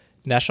the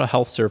National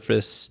Health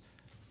Service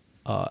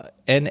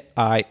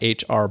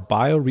NIHR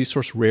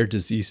Bioresource Rare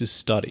Diseases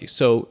Study.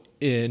 So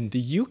in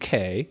the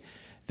UK,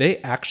 they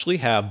actually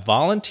have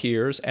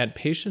volunteers and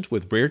patients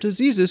with rare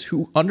diseases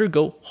who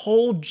undergo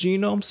whole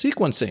genome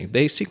sequencing.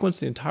 They sequence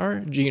the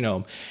entire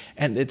genome,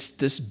 and it's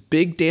this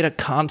big data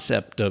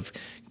concept of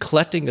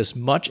collecting as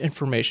much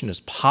information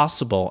as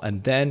possible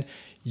and then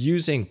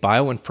using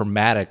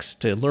bioinformatics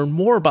to learn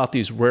more about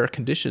these rare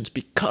conditions,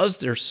 because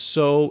they're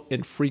so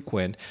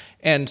infrequent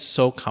and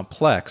so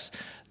complex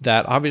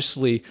that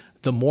obviously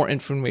the more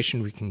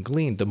information we can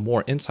glean, the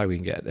more insight we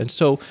can get. And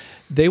so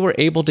they were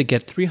able to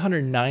get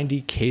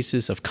 390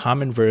 cases of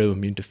common variable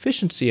immune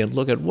deficiency and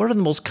look at what are the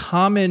most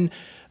common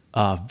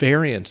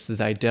variants that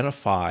they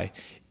identify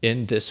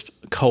in this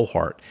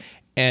cohort.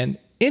 And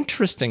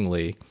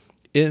interestingly,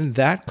 in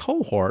that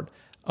cohort,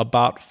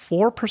 about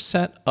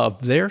 4%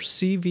 of their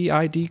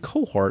CVID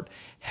cohort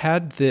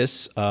had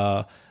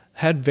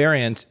had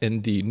variants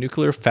in the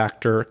nuclear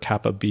factor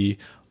kappa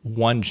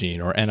B1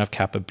 gene, or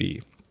NF-kappa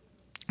B.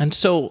 And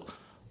so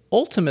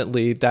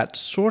ultimately, that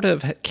sort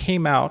of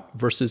came out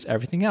versus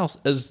everything else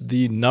as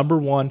the number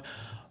one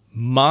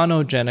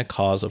monogenic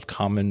cause of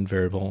common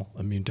variable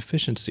immune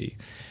deficiency.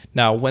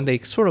 Now, when they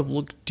sort of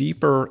looked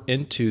deeper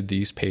into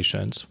these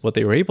patients, what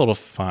they were able to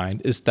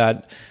find is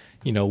that,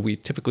 we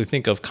typically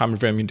think of common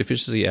variable immune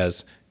deficiency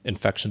as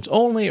infections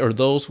only, or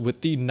those with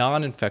the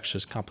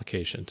non-infectious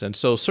complications. And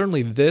so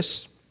certainly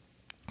this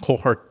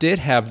cohort did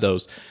have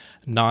those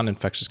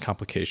non-infectious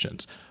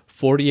complications.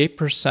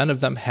 48% of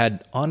them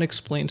had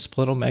unexplained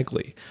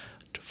splenomegaly.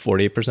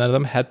 48% of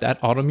them had that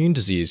autoimmune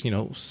disease,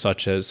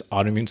 such as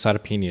autoimmune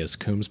cytopenias,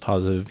 Coombs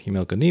positive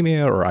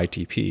hemoglobinemia, or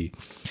ITP,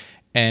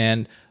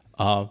 and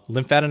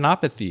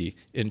lymphadenopathy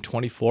in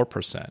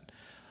 24%.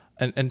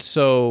 And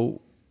so,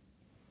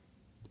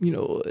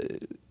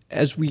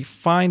 as we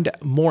find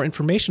more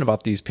information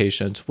about these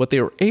patients, what they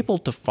were able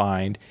to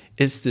find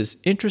is this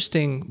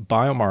interesting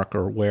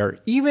biomarker where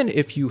even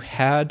if you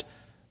had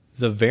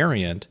the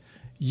variant,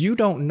 you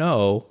don't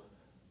know,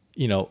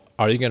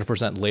 are you going to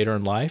present later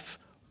in life,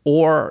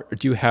 or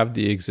do you have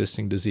the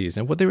existing disease?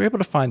 And what they were able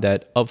to find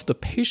that of the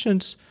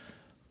patients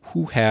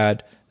who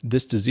had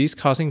this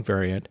disease-causing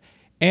variant,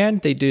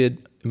 and they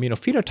did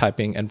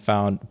immunophenotyping and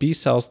found B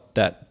cells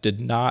that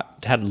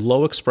had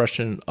low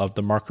expression of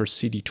the marker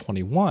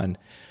CD21,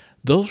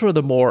 those were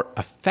the more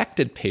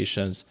affected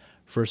patients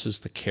versus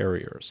the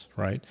carriers,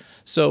 right?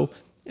 So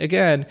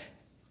again,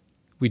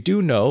 we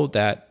do know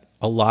that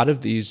a lot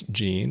of these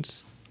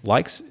genes,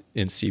 like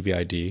in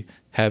CVID,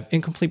 have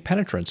incomplete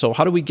penetrance. So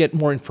how do we get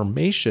more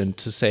information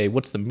to say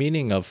what's the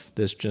meaning of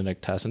this genetic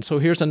test? And so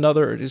here's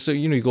another, so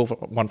you go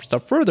one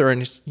step further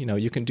and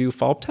you can do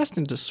follow-up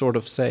testing to sort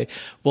of say,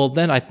 well,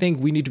 then I think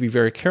we need to be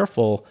very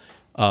careful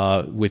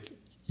with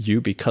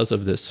you because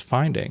of this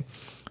finding.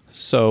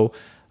 So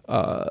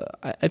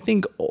I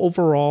think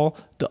overall,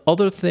 the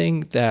other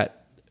thing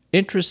that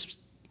interests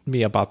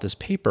me about this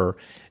paper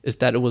is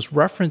that it was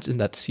referenced in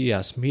that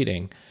CS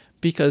meeting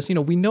because,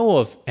 we know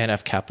of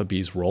NF-kappa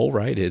B's role,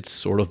 right? It's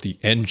sort of the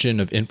engine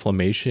of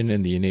inflammation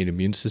in the innate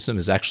immune system,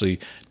 is actually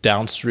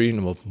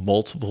downstream of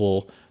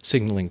multiple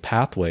signaling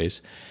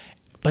pathways.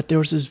 But there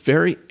was this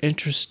very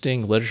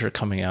interesting literature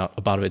coming out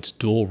about its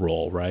dual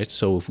role, right?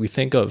 So if we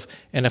think of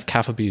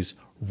NF-kappa B's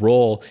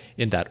role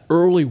in that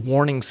early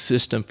warning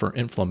system for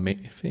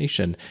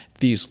inflammation,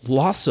 these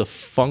loss of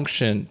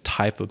function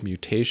type of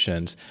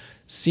mutations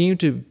seem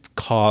to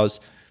cause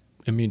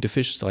immune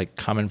deficiency, like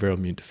common viral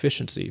immune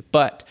deficiency.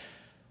 But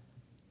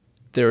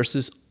there's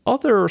this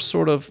other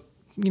sort of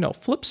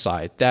flip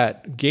side,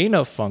 that gain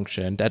of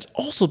function that's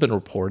also been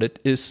reported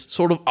is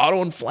sort of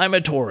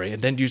auto-inflammatory,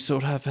 and then you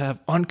sort of have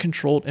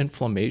uncontrolled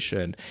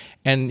inflammation.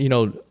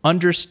 And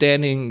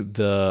understanding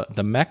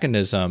the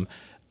mechanism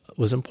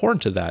was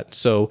important to that.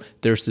 So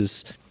there's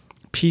this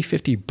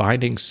P50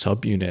 binding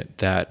subunit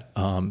that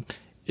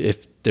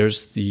if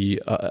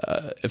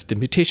the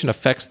mutation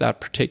affects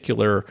that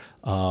particular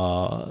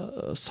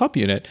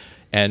subunit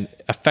and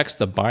affects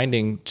the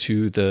binding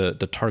to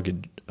the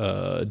target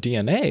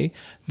DNA,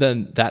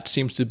 then that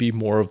seems to be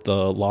more of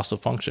the loss of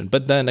function.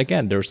 But then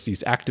again, there's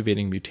these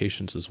activating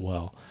mutations as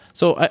well.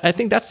 So I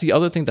think that's the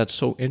other thing that's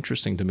so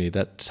interesting to me.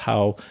 That's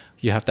how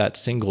you have that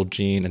single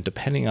gene, and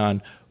depending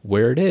on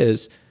where it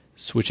is,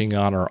 switching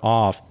on or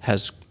off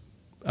has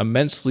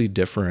immensely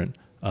different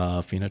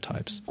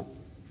phenotypes.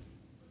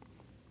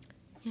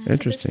 Yeah,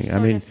 Interesting.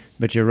 So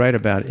but you're right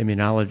about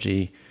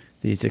immunology.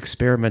 These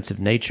experiments of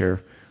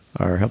nature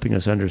are helping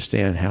us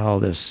understand how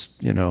this,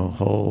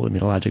 whole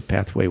immunologic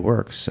pathway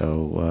works.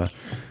 So,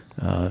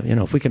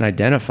 if we can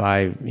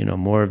identify,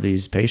 more of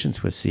these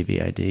patients with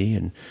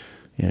CVID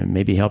and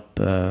maybe help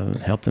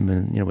them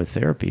in, with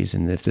therapies,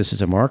 and if this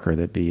is a marker,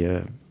 that'd be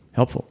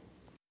helpful.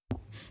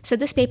 So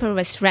this paper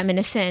was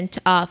reminiscent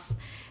of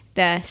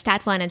the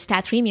STAT1 and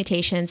STAT3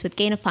 mutations with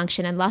gain of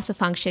function and loss of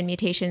function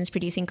mutations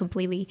producing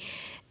completely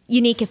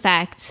unique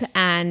effects.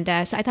 And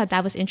so I thought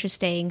that was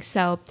interesting.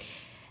 So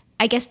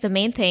I guess the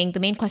main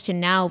question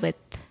now with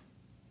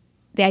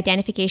the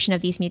identification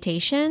of these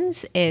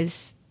mutations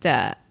is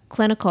the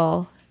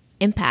clinical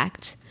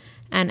impact.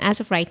 And as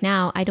of right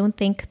now, I don't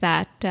think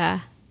that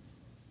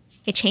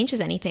it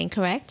changes anything,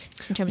 correct?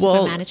 In terms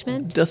of the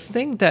management? The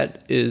thing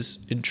that is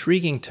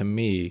intriguing to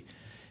me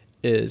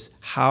is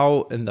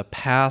how in the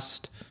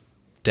past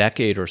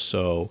decade or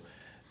so,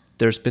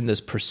 there's been this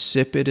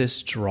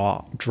precipitous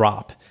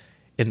drop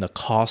in the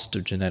cost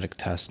of genetic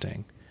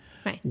testing,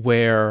 right,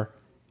 where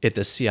at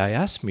the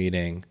CIS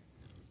meeting,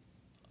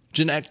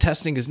 genetic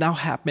testing is now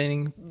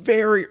happening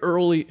very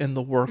early in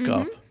the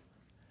workup,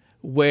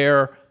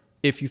 where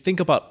if you think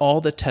about all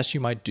the tests you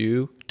might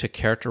do to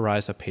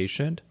characterize a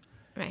patient,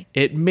 right,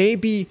 it may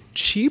be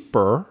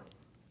cheaper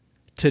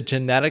to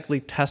genetically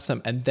test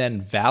them and then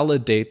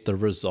validate the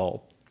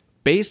result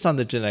based on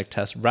the genetic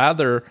test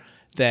rather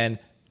than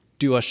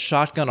do a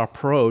shotgun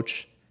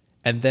approach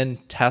and then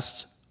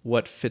test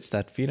what fits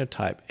that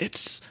phenotype.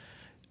 It's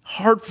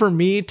hard for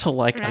me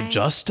to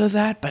adjust to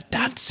that, but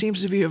that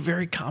seems to be a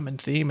very common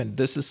theme. And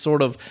this is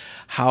sort of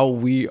how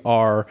we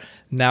are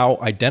now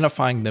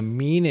identifying the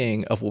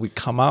meaning of what we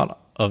come out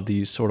of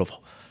these sort of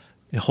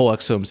whole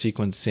exome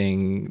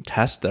sequencing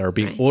tests that are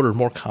being ordered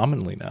more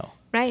commonly now.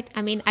 Right.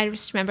 I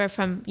just remember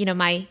from,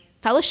 my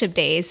fellowship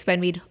days when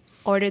we'd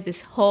ordered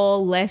this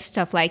whole list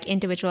of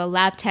individual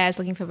lab tests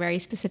looking for very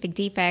specific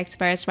defects.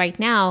 Whereas right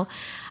now,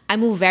 I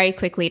move very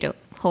quickly to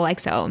whole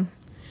exome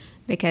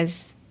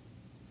because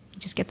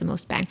you just get the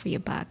most bang for your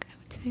buck, I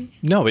would say.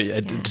 No,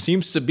 it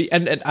seems to be,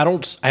 and I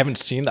haven't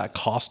seen that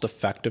cost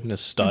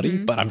effectiveness study,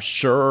 but I'm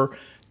sure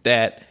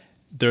that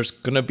there's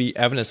going to be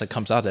evidence that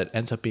comes out that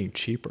ends up being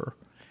cheaper.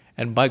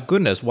 And my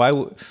goodness, why?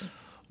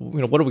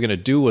 What are we going to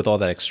do with all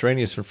that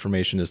extraneous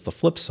information is the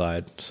flip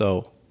side.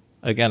 So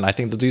again, I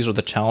think that these are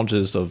the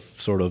challenges of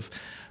sort of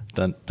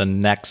the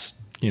next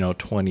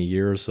 20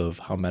 years of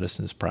how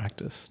medicine is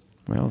practiced.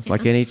 Well, it's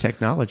like any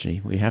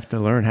technology. We have to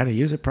learn how to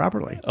use it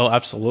properly. Oh,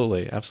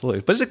 absolutely.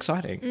 But it's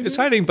exciting.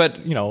 Exciting, but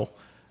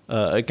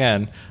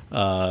again,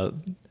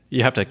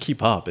 you have to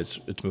keep up. It's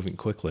moving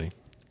quickly.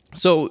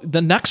 So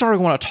the next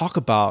article I want to talk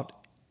about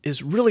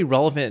is really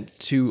relevant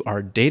to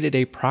our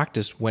day-to-day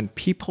practice when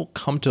people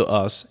come to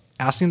us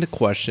asking the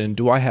question,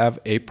 do I have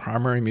a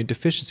primary immune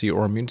deficiency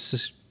or immune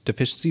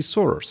deficiency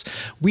disorders?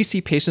 We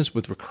see patients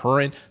with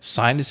recurrent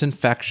sinus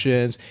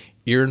infections,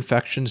 ear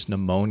infections,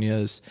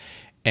 pneumonias,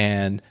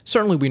 and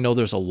certainly we know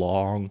there's a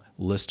long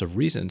list of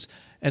reasons.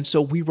 And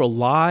so we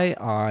rely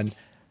on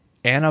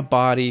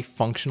antibody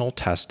functional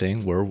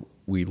testing where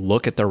we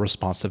look at their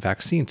response to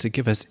vaccines to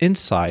give us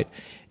insight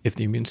if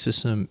the immune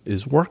system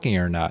is working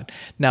or not.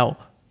 Now,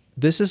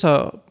 this is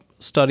a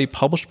study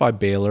published by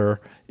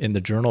Baylor in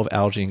the Journal of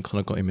Allergy and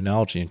Clinical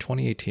Immunology in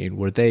 2018,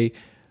 where they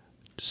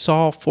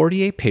saw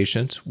 48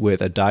 patients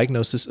with a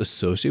diagnosis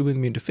associated with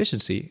immune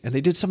deficiency, and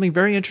they did something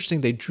very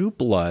interesting. They drew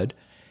blood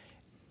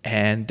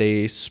and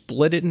they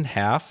split it in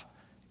half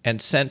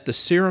and sent the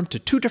serum to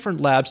 2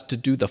 different labs to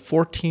do the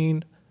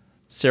 14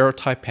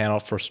 serotype panel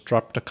for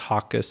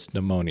Streptococcus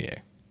pneumoniae.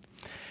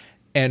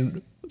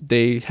 And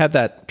they had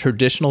that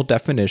traditional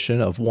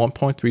definition of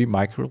 1.3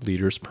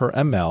 microliters per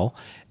ml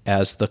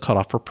as the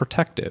cutoff for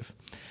protective.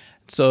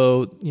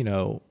 So,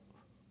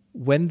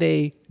 when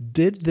they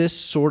did this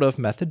sort of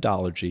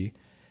methodology,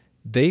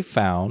 they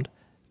found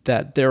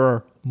that there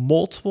are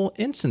multiple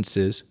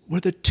instances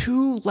where the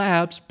 2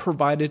 labs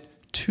provided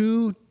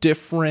 2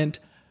 different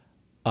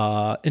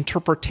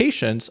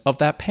interpretations of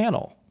that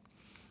panel.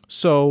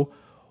 So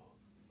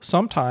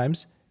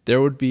sometimes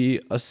there would be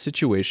a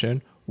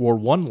situation where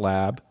one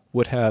lab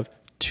would have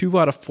 2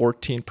 out of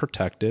 14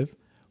 protective,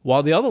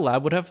 while the other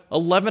lab would have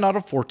 11 out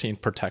of 14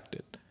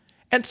 protected.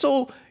 And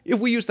so if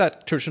we use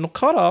that traditional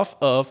cutoff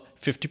of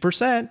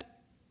 50%,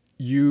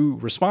 you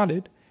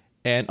responded,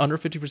 and under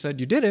 50%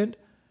 you didn't,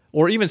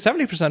 or even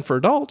 70% for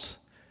adults,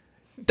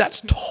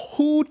 that's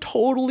 2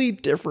 totally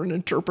different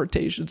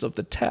interpretations of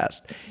the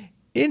test.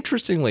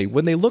 Interestingly,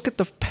 when they look at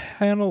the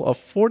panel of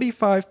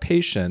 45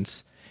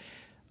 patients,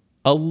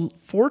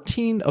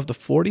 14 of the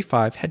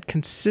 45 had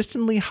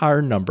consistently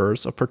higher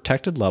numbers of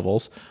protected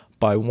levels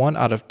by one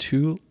out of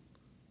the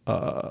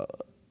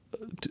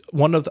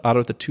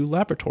 2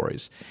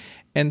 laboratories.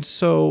 And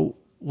so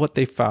what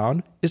they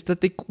found is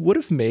that they would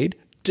have made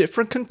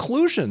different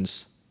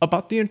conclusions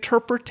about the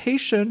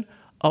interpretation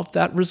of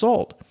that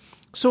result.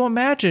 So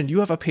imagine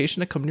you have a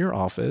patient that comes to your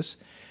office,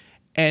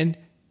 and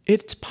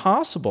it's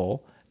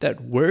possible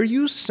that where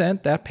you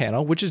sent that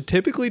panel, which is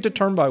typically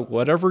determined by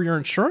whatever your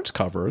insurance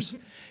covers,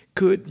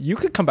 you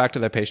could come back to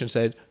that patient and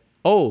say,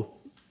 oh,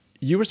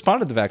 you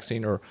responded to the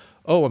vaccine, or,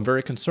 oh, I'm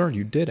very concerned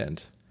you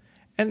didn't.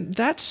 And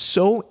that's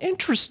so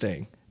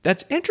interesting.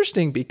 That's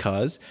interesting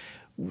because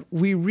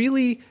we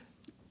really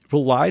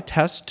rely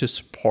tests to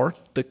support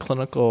the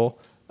clinical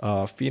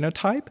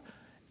phenotype.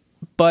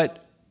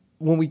 But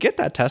when we get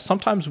that test,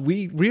 sometimes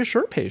we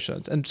reassure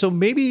patients. And so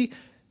maybe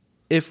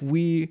if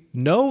we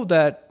know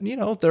that,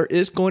 there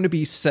is going to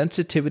be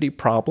sensitivity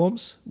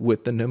problems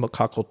with the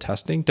pneumococcal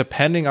testing,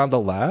 depending on the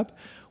lab,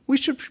 we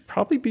should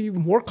probably be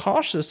more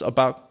cautious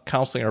about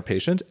counseling our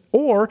patients.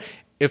 Or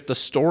if the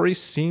story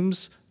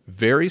seems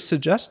very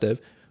suggestive,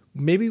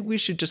 maybe we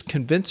should just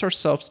convince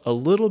ourselves a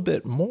little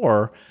bit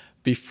more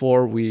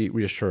before we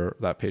reassure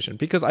that patient.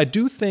 Because I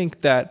do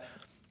think that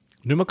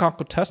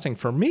pneumococcal testing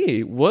for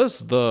me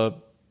was the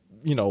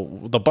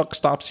buck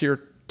stops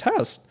here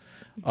test.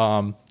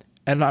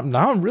 And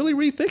I'm really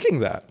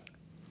rethinking that.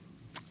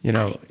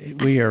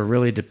 We are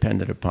really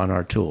dependent upon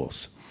our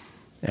tools,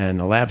 and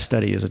the lab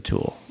study is a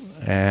tool,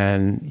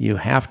 and you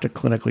have to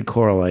clinically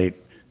correlate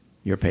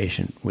your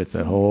patient with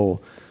the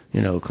whole,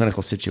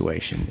 clinical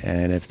situation.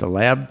 And if the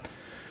lab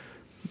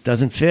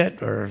doesn't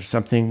fit or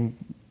something,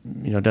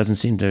 doesn't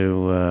seem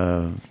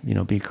to,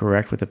 be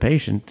correct with the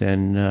patient,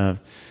 then,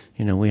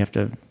 we have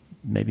to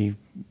maybe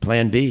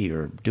plan B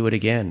or do it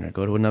again or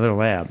go to another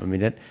lab. I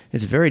mean,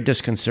 it's very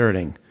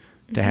disconcerting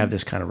to have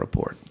this kind of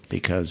report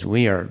because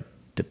we are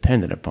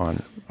dependent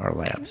upon our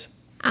labs.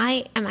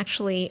 I am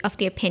actually of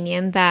the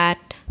opinion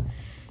that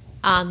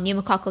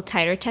pneumococcal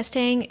titer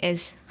testing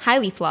is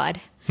highly flawed.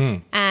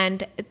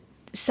 And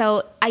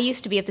so I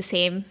used to be of the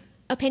same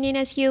opinion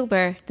as you,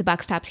 where the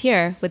buck stops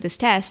here with this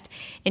test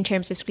in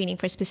terms of screening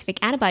for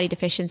specific antibody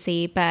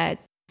deficiency. But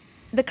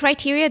the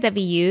criteria that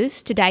we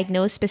use to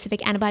diagnose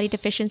specific antibody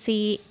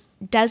deficiency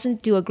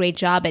doesn't do a great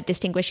job at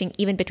distinguishing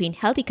even between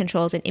healthy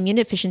controls and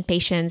immunodeficient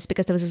patients,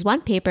 because there was this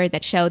one paper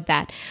that showed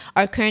that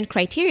our current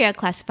criteria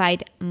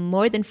classified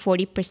more than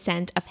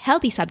 40% of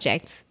healthy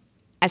subjects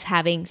as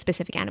having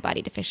specific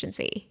antibody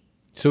deficiency.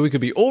 So we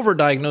could be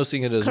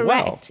overdiagnosing it as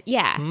well. Correct.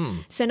 Yeah.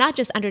 So not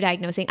just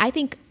underdiagnosing. I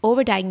think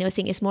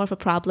overdiagnosing is more of a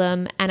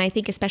problem. And I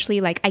think especially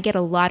I get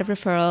a lot of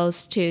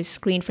referrals to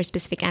screen for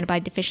specific antibody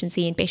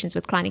deficiency in patients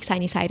with chronic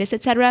sinusitis,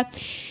 et cetera,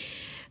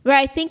 where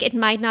I think it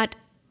might not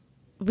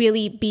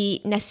really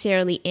be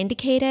necessarily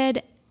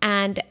indicated.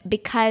 And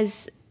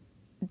because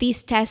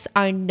these tests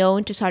are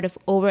known to sort of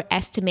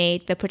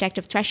overestimate the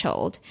protective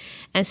threshold.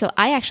 And so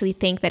I actually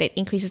think that it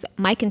increases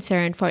my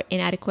concern for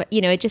inadequate,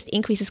 it just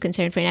increases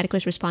concern for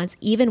inadequate response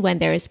even when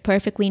there is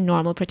perfectly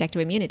normal protective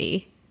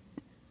immunity.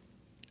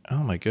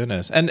 Oh my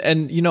goodness. And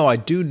I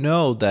do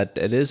know that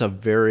it is a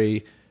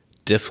very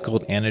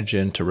difficult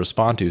antigen to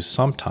respond to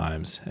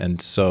sometimes.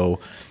 And so,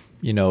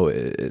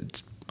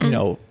 it's,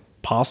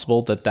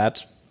 possible that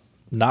that's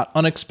not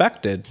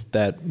unexpected,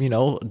 that,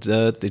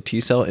 the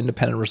T-cell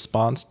independent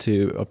response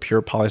to a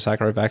pure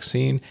polysaccharide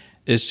vaccine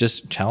is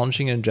just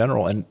challenging in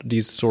general. And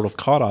these sort of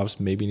cutoffs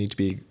maybe need to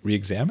be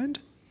reexamined.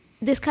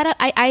 This cutoff,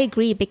 I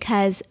agree,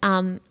 because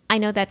I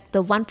know that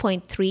the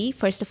 1.3,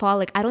 first of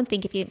all, I don't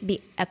think it can be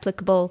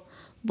applicable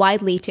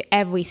widely to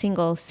every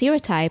single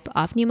serotype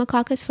of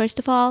pneumococcus, first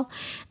of all.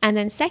 And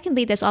then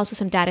secondly, there's also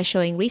some data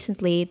showing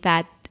recently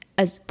that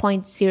a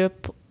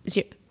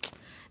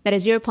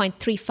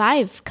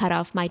 0.35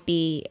 cutoff might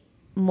be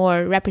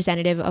more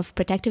representative of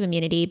protective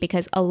immunity,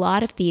 because a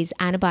lot of these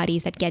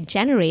antibodies that get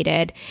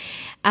generated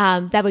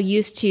that were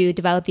used to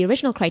develop the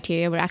original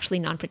criteria were actually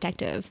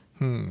non-protective.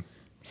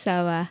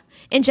 So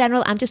in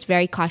general, I'm just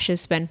very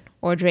cautious when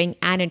ordering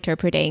and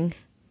interpreting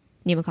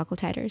pneumococcal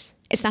titers.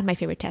 It's not my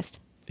favorite test.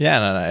 Yeah,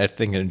 and I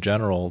think in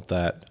general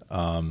that,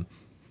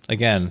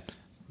 again,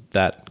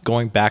 that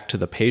going back to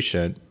the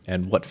patient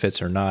and what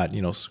fits or not,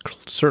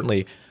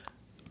 certainly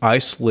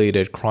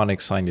isolated chronic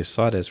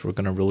sinusitis, we're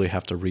going to really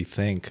have to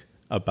rethink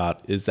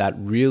about, is that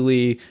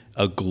really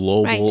a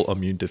global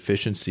immune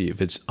deficiency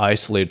if it's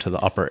isolated to the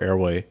upper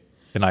airway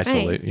and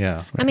isolate? Right. Yeah.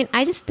 Right. I mean,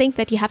 I just think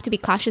that you have to be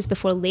cautious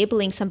before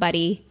labeling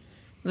somebody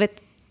with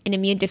an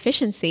immune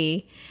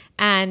deficiency.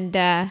 And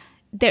there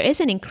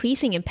is an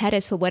increasing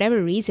impetus, for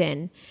whatever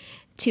reason,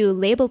 to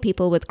label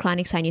people with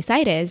chronic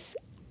sinusitis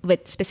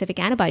with specific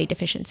antibody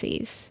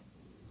deficiencies.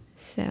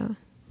 So,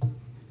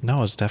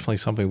 no, it's definitely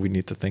something we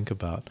need to think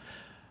about.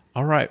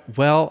 All right.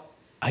 Well,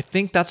 I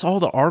think that's all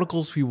the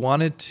articles we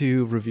wanted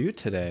to review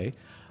today.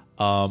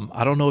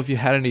 I don't know if you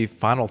had any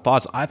final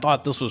thoughts. I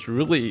thought this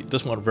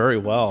went very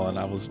well, and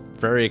I was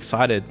very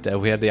excited that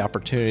we had the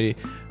opportunity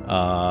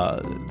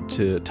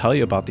to tell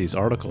you about these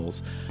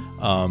articles.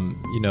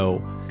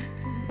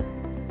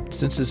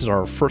 Since this is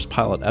our first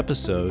pilot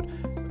episode,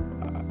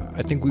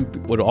 I think we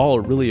would all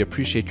really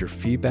appreciate your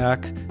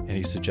feedback,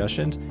 any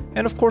suggestions,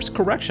 and of course,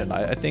 correction.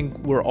 I think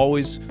we're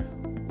always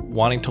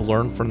wanting to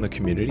learn from the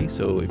community.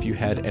 So if you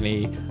had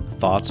any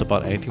thoughts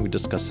about anything we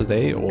discussed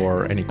today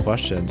or any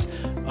questions,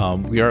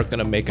 we are going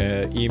to make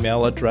an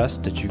email address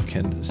that you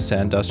can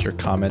send us your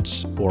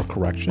comments or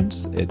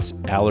corrections. It's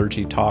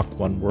allergytalk,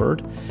 one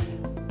word,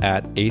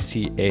 at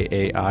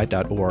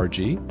ACAAI.org.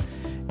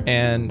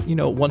 And,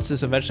 once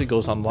this eventually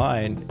goes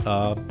online,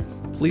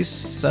 please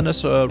send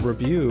us a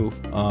review,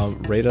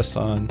 rate us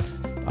on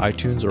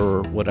iTunes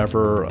or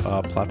whatever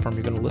platform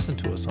you're going to listen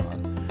to us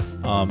on.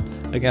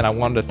 Again, I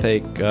wanted to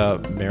thank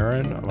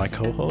Maren, my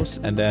co-host,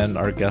 and then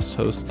our guest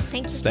host,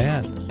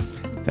 Stan.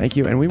 Thank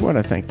you. And we want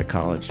to thank the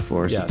college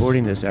for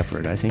supporting this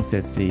effort. I think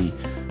that the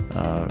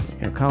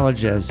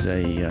college as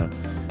a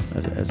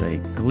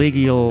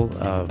collegial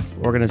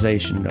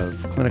organization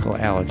of clinical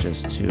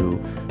allergists who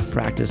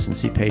practice and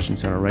see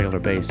patients on a regular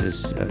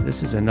basis,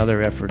 this is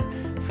another effort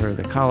for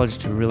the college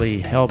to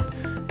really help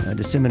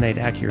disseminate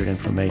accurate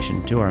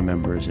information to our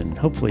members and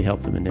hopefully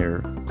help them in their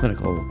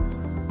clinical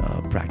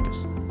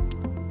practice.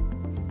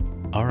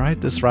 All right,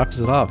 this wraps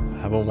it up.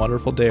 Have a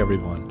wonderful day,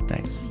 everyone.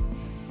 Thanks.